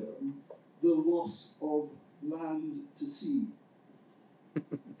long-term the loss of land to sea?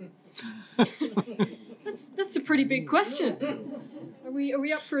 That's a pretty big question. Are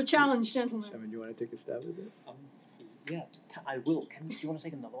we up for a challenge, gentlemen? Simon, do you want to take a stab at it? Yeah, I will. Do you want to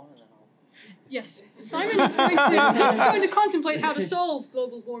take another one? Yes, Simon is going to contemplate how to solve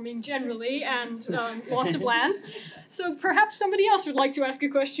global warming generally and loss of land. So perhaps somebody else would like to ask a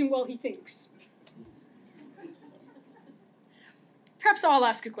question while he thinks. Perhaps I'll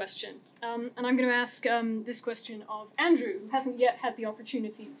ask a question. And I'm going to ask this question of Andrew, who hasn't yet had the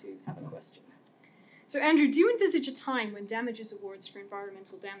opportunity to have a question. So Andrew, do you envisage a time when damages awards for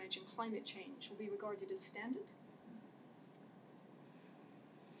environmental damage and climate change will be regarded as standard?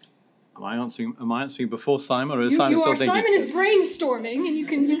 Am I answering before Simon, or is Simon still thinking? Simon is brainstorming, and you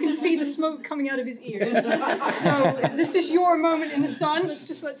can see the smoke coming out of his ears. So this is your moment in the sun. Let's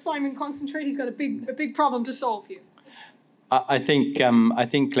just let Simon concentrate. He's got a big problem to solve here. I think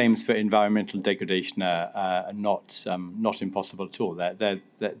claims for environmental degradation are not impossible at all.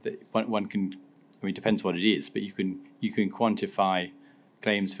 One can, I mean, it depends what it is, but you can quantify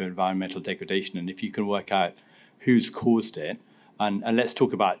claims for environmental degradation, and if you can work out who's caused it. And let's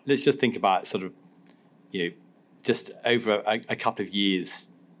just think about sort of, just over a couple of years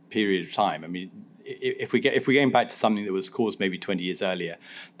period of time. I mean, if we're going back to something that was caused maybe 20 years earlier,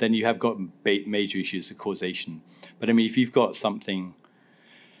 then you have got major issues of causation. But I mean, if you've got something,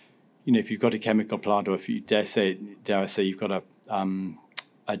 if you've got a chemical plant, or if you dare I say you've got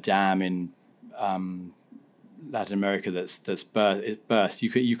a dam in Latin America that's burst,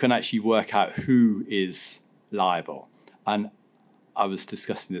 you can actually work out who is liable. And I was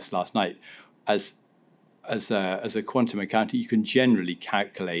discussing this last night. As a quantum accountant, you can generally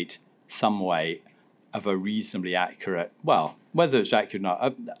calculate some way of a reasonably accurate, well, whether it's accurate or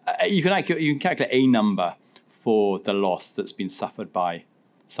not, you can calculate a number for the loss that's been suffered by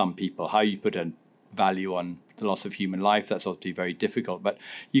some people. How you put a value on the loss of human life, that's obviously very difficult, but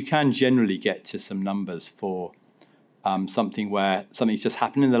you can generally get to some numbers for something's just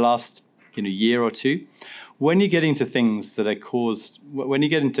happened in the last year or two. When you get into things that are caused, when you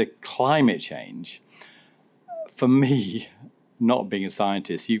get into climate change, for me, not being a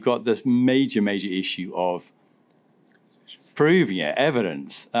scientist, you've got this major issue of proving it,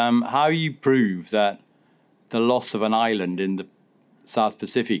 evidence. How you prove that the loss of an island in the South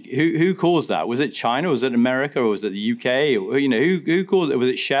Pacific, who caused that? Was it China? Was it America? Or was it the UK? Or, who caused it? Was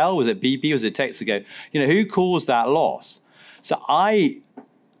it Shell? Was it BP? Was it Texaco? Who caused that loss? So I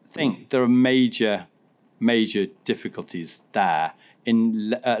think there are major difficulties there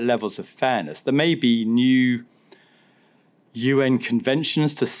in levels of fairness. There may be new UN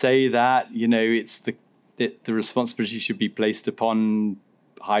conventions to say that it's the responsibility should be placed upon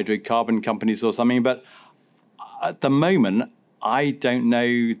hydrocarbon companies or something, but at the moment I don't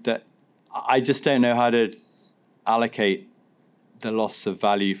know that. I just don't know how to allocate the loss of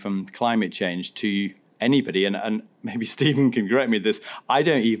value from climate change to anybody, and maybe Stephen can correct me with this. I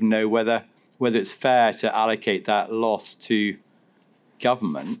don't even know whether it's fair to allocate that loss to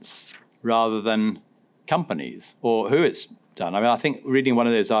governments rather than companies, or who it's done. I mean, I think reading one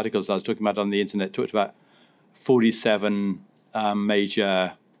of those articles I was talking about on the internet talked about 47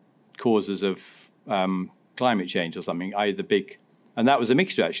 major causes of climate change or something, and that was a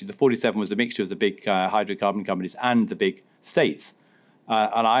mixture actually. The 47 was a mixture of the big hydrocarbon companies and the big states.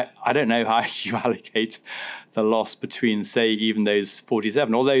 And I don't know how you allocate the loss between, say, even those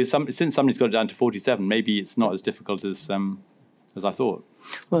 47. Although since somebody's got it down to 47, maybe it's not as difficult as I thought.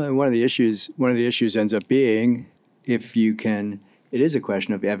 Well, and one of the issues ends up being if you can. It is a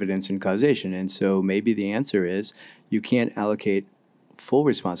question of evidence and causation, and so maybe the answer is you can't allocate full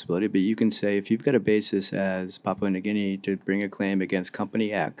responsibility, but you can say if you've got a basis as Papua New Guinea to bring a claim against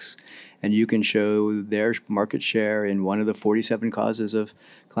company X, and you can show their market share in one of the 47 causes of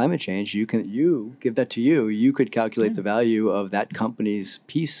climate change, you give that to you. You could calculate the value of that company's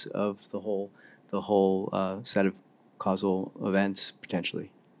piece of the whole set of causal events potentially.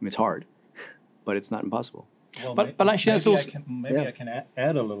 I mean, it's hard, but it's not impossible. Well, but actually, that's also I can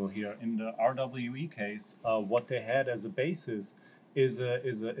add a little here. In the RWE case, what they had as a basis is a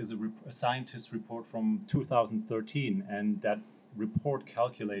scientist report from 2013, and that report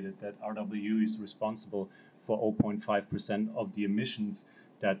calculated that RWE is responsible for 0.5% of the emissions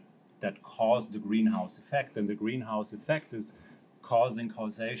that cause the greenhouse effect, and the greenhouse effect is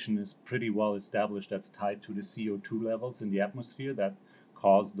causation is pretty well established. That's tied to the CO2 levels in the atmosphere that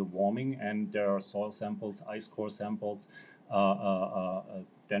cause the warming, and there are soil samples, ice core samples,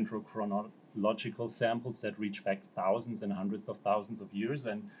 dendrochronological samples that reach back thousands and hundreds of thousands of years,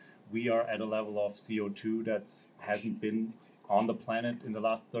 and we are at a level of CO2 that hasn't been on the planet in the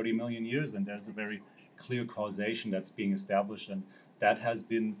last 30 million years, and there's a very clear causation that's being established, and that has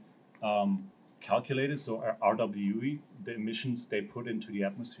been calculated. So RWE, the emissions they put into the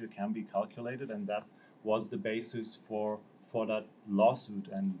atmosphere can be calculated, and that was the basis for that lawsuit.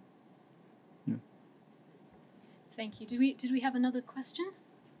 And thank you. Did we have another question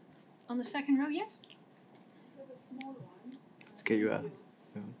on the second row? Yes. I have a small one. Let's get you out.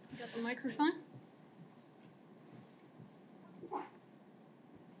 You got the microphone.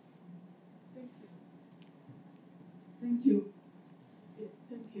 Thank you.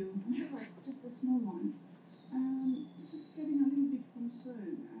 Thank you. I have just a small one. Just getting a little bit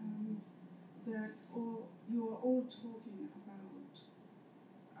concerned that you are all talking about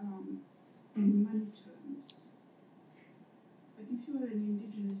in money terms. But if you are an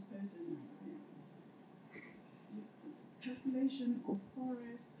indigenous person like I am, calculation of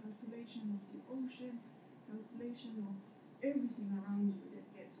forest, calculation of the ocean, calculation of everything around you that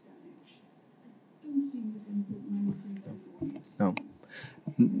gets damaged, I don't think you can put money through everyone's sense.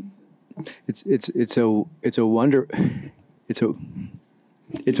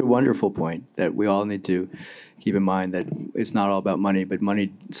 It's a wonderful point that we all need to keep in mind, that it's not all about money, but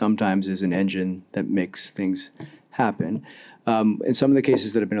money sometimes is an engine that makes things happen. In some of the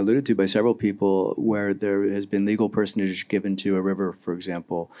cases that have been alluded to by several people where there has been legal personage given to a river, for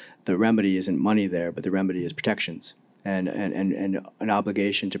example, the remedy isn't money there, but the remedy is protections and an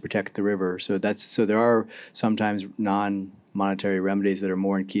obligation to protect the river. So there are sometimes monetary remedies that are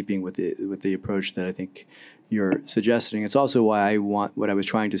more in keeping with the approach that I think you're suggesting. It's also why I want what I was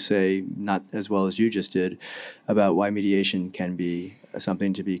trying to say, not as well as you just did, about why mediation can be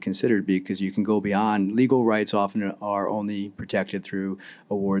something to be considered, because you can go beyond. Legal rights often are only protected through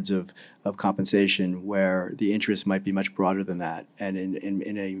awards of compensation, where the interest might be much broader than that. And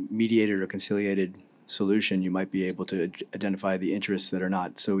in a mediated or conciliated solution, you might be able to identify the interests that are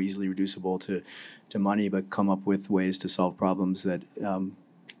not so easily reducible to money, but come up with ways to solve problems that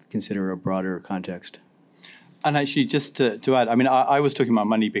consider a broader context. And actually, just to add, I mean, I was talking about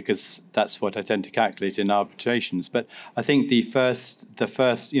money because that's what I tend to calculate in arbitrations. But I think the first,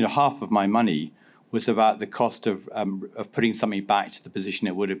 half of my money was about the cost of putting something back to the position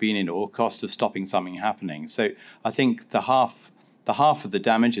it would have been in, or cost of stopping something happening. So I think the half of the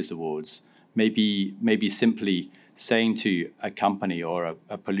damages awards may be simply saying to a company or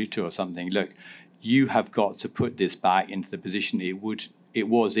a polluter or something, look, you have got to put this back into the position it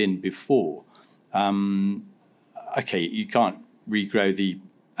was in before. Okay, you can't regrow the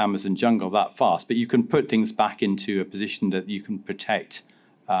Amazon jungle that fast, but you can put things back into a position that you can protect.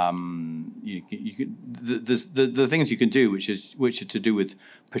 The things you can do, which are to do with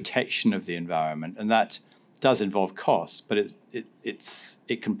protection of the environment, and that does involve costs, but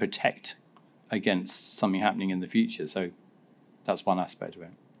it can protect against something happening in the future. So that's one aspect of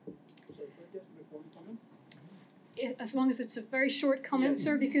it. As long as it's a very short comment,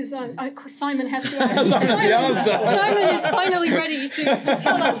 sir, because Simon has to answer. Simon is finally ready to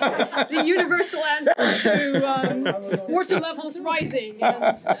tell us the universal answer to water levels rising.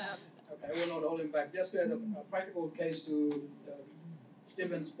 And, Okay, I will not hold him back. Just to add a practical case to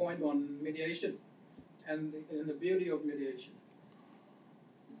Stephen's point on mediation and the beauty of mediation.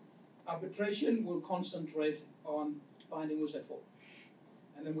 Arbitration will concentrate on finding who's at fault.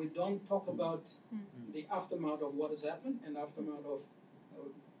 And then we don't talk about the aftermath of what has happened and aftermath of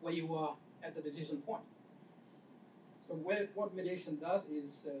where you are at the decision point. So what mediation does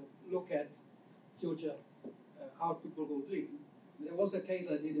is look at future, how people will plead. There was a case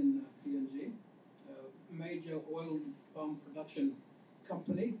I did in PNG. A major oil palm production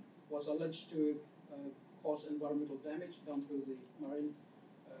company was alleged to cause environmental damage done to the marine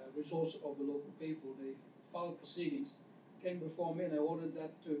resource of the local people. They filed proceedings, came before me, and I ordered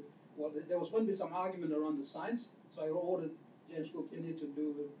that to, there was going to be some argument around the science, so I ordered James Cook to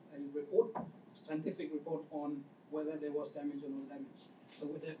do a report, scientific report on whether there was damage or no damage. So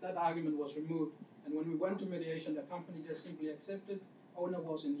that argument was removed, and when we went to mediation, the company just simply accepted. Owner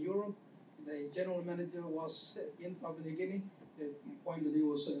was in Europe, the general manager was in Papua New Guinea. The point that he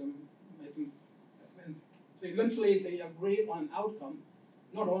was making, and so eventually they agreed on an outcome,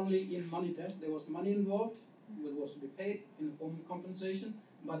 not only in money terms, there was money involved, which was to be paid in the form of compensation,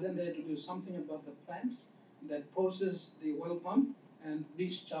 but then they had to do something about the plant that processed the oil pump and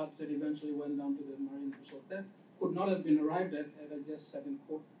discharge that eventually went down to the marine resort. That could not have been arrived at had I just sat in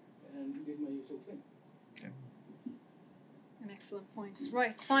court and did my usual thing. Okay. An excellent point.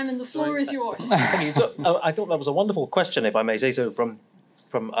 Right, Simon, the floor is yours. Thank you. So, I thought that was a wonderful question, if I may say so, from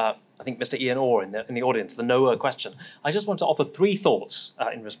I think Mr. Ian Orr in the audience, the Noah question. I just want to offer 3 thoughts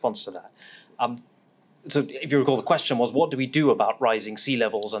in response to that. So if you recall, the question was, what do we do about rising sea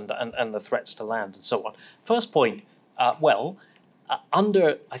levels and the threats to land and so on? First point,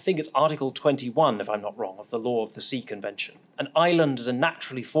 under, I think it's Article 21, if I'm not wrong, of the Law of the Sea Convention, an island is a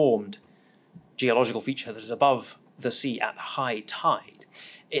naturally formed geological feature that is above the sea at high tide.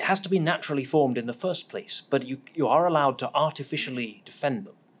 It has to be naturally formed in the first place, but you are allowed to artificially defend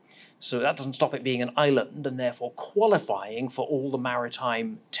them. So that doesn't stop it being an island and therefore qualifying for all the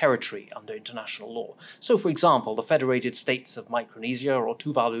maritime territory under international law. So, for example, the Federated States of Micronesia or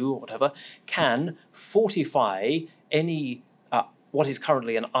Tuvalu or whatever can fortify any what is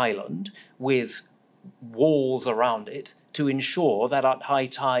currently an island with walls around it to ensure that at high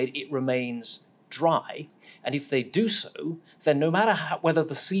tide it remains dry. And if they do so, then no matter whether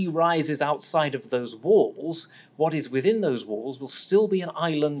the sea rises outside of those walls, what is within those walls will still be an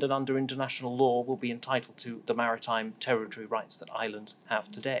island, and under international law will be entitled to the maritime territory rights that islands have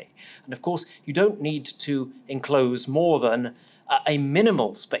today. And of course, you don't need to enclose more than a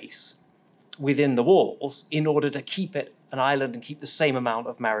minimal space within the walls in order to keep it an island and keep the same amount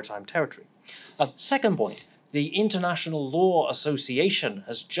of maritime territory. Second point, the International Law Association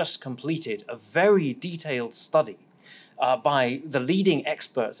has just completed a very detailed study by the leading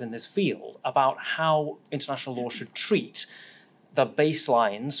experts in this field about how international law should treat the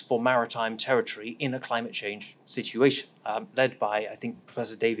baselines for maritime territory in a climate change situation, led by, I think,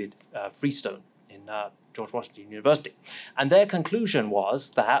 Professor David Freestone in George Washington University. And their conclusion was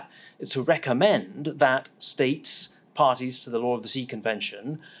that to recommend that states parties to the Law of the Sea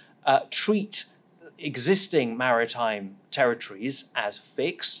Convention treat existing maritime territories as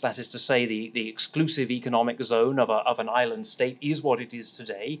fixed. That is to say, the exclusive economic zone of an island state is what it is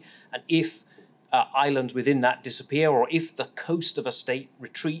today. And if islands within that disappear, or if the coast of a state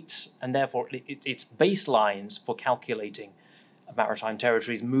retreats, and therefore its baselines for calculating maritime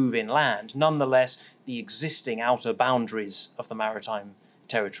territories move inland, nonetheless, the existing outer boundaries of the maritime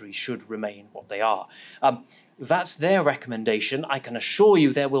territory should remain what they are. That's their recommendation. I can assure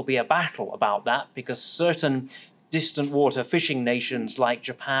you there will be a battle about that, because certain distant water fishing nations like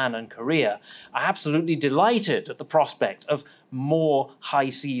Japan and Korea are absolutely delighted at the prospect of more high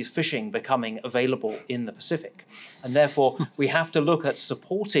seas fishing becoming available in the Pacific. And therefore, we have to look at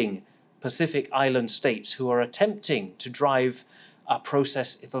supporting Pacific island states who are attempting to drive a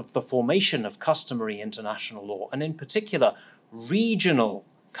process of the formation of customary international law, and in particular, regional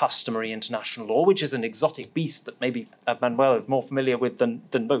customary international law, which is an exotic beast that maybe Manuel is more familiar with than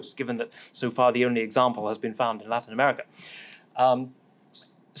most, given that so far the only example has been found in Latin America.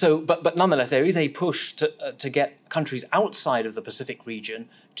 But nonetheless, there is a push to get countries outside of the Pacific region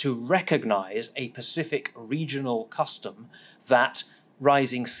to recognize a Pacific regional custom that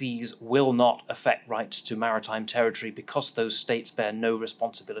rising seas will not affect rights to maritime territory, because those states bear no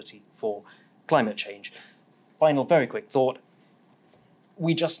responsibility for climate change. Final, very quick thought.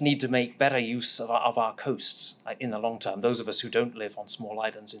 We just need to make better use of our coasts in the long term, those of us who don't live on small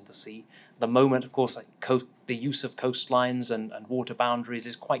islands in the sea. At the moment, of course, the use of coastlines and water boundaries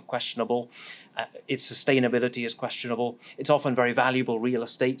is quite questionable. Its sustainability is questionable. It's often very valuable real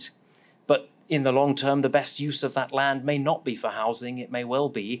estate. But in the long term, the best use of that land may not be for housing. It may well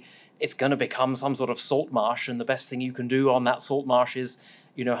be it's going to become some sort of salt marsh, and the best thing you can do on that salt marsh is,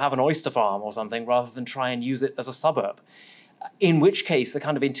 have an oyster farm or something, rather than try and use it as a suburb. In which case, the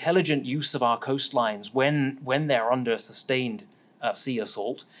kind of intelligent use of our coastlines when they're under sustained sea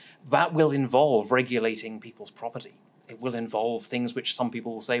assault, that will involve regulating people's property. It will involve things which some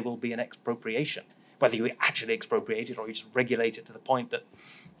people will say will be an expropriation, whether you actually expropriate it or you just regulate it to the point that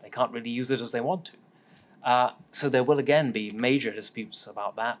they can't really use it as they want to. So there will again be major disputes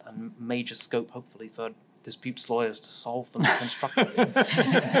about that, and major scope, hopefully, for disputes lawyers to solve them constructively.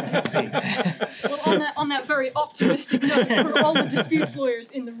 Well, on that very optimistic note, for all the disputes lawyers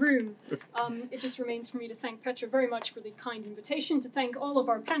in the room, it just remains for me to thank Petra very much for the kind invitation, to thank all of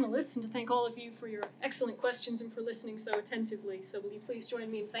our panelists, and to thank all of you for your excellent questions and for listening so attentively. So will you please join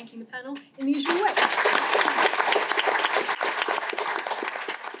me in thanking the panel in the usual way?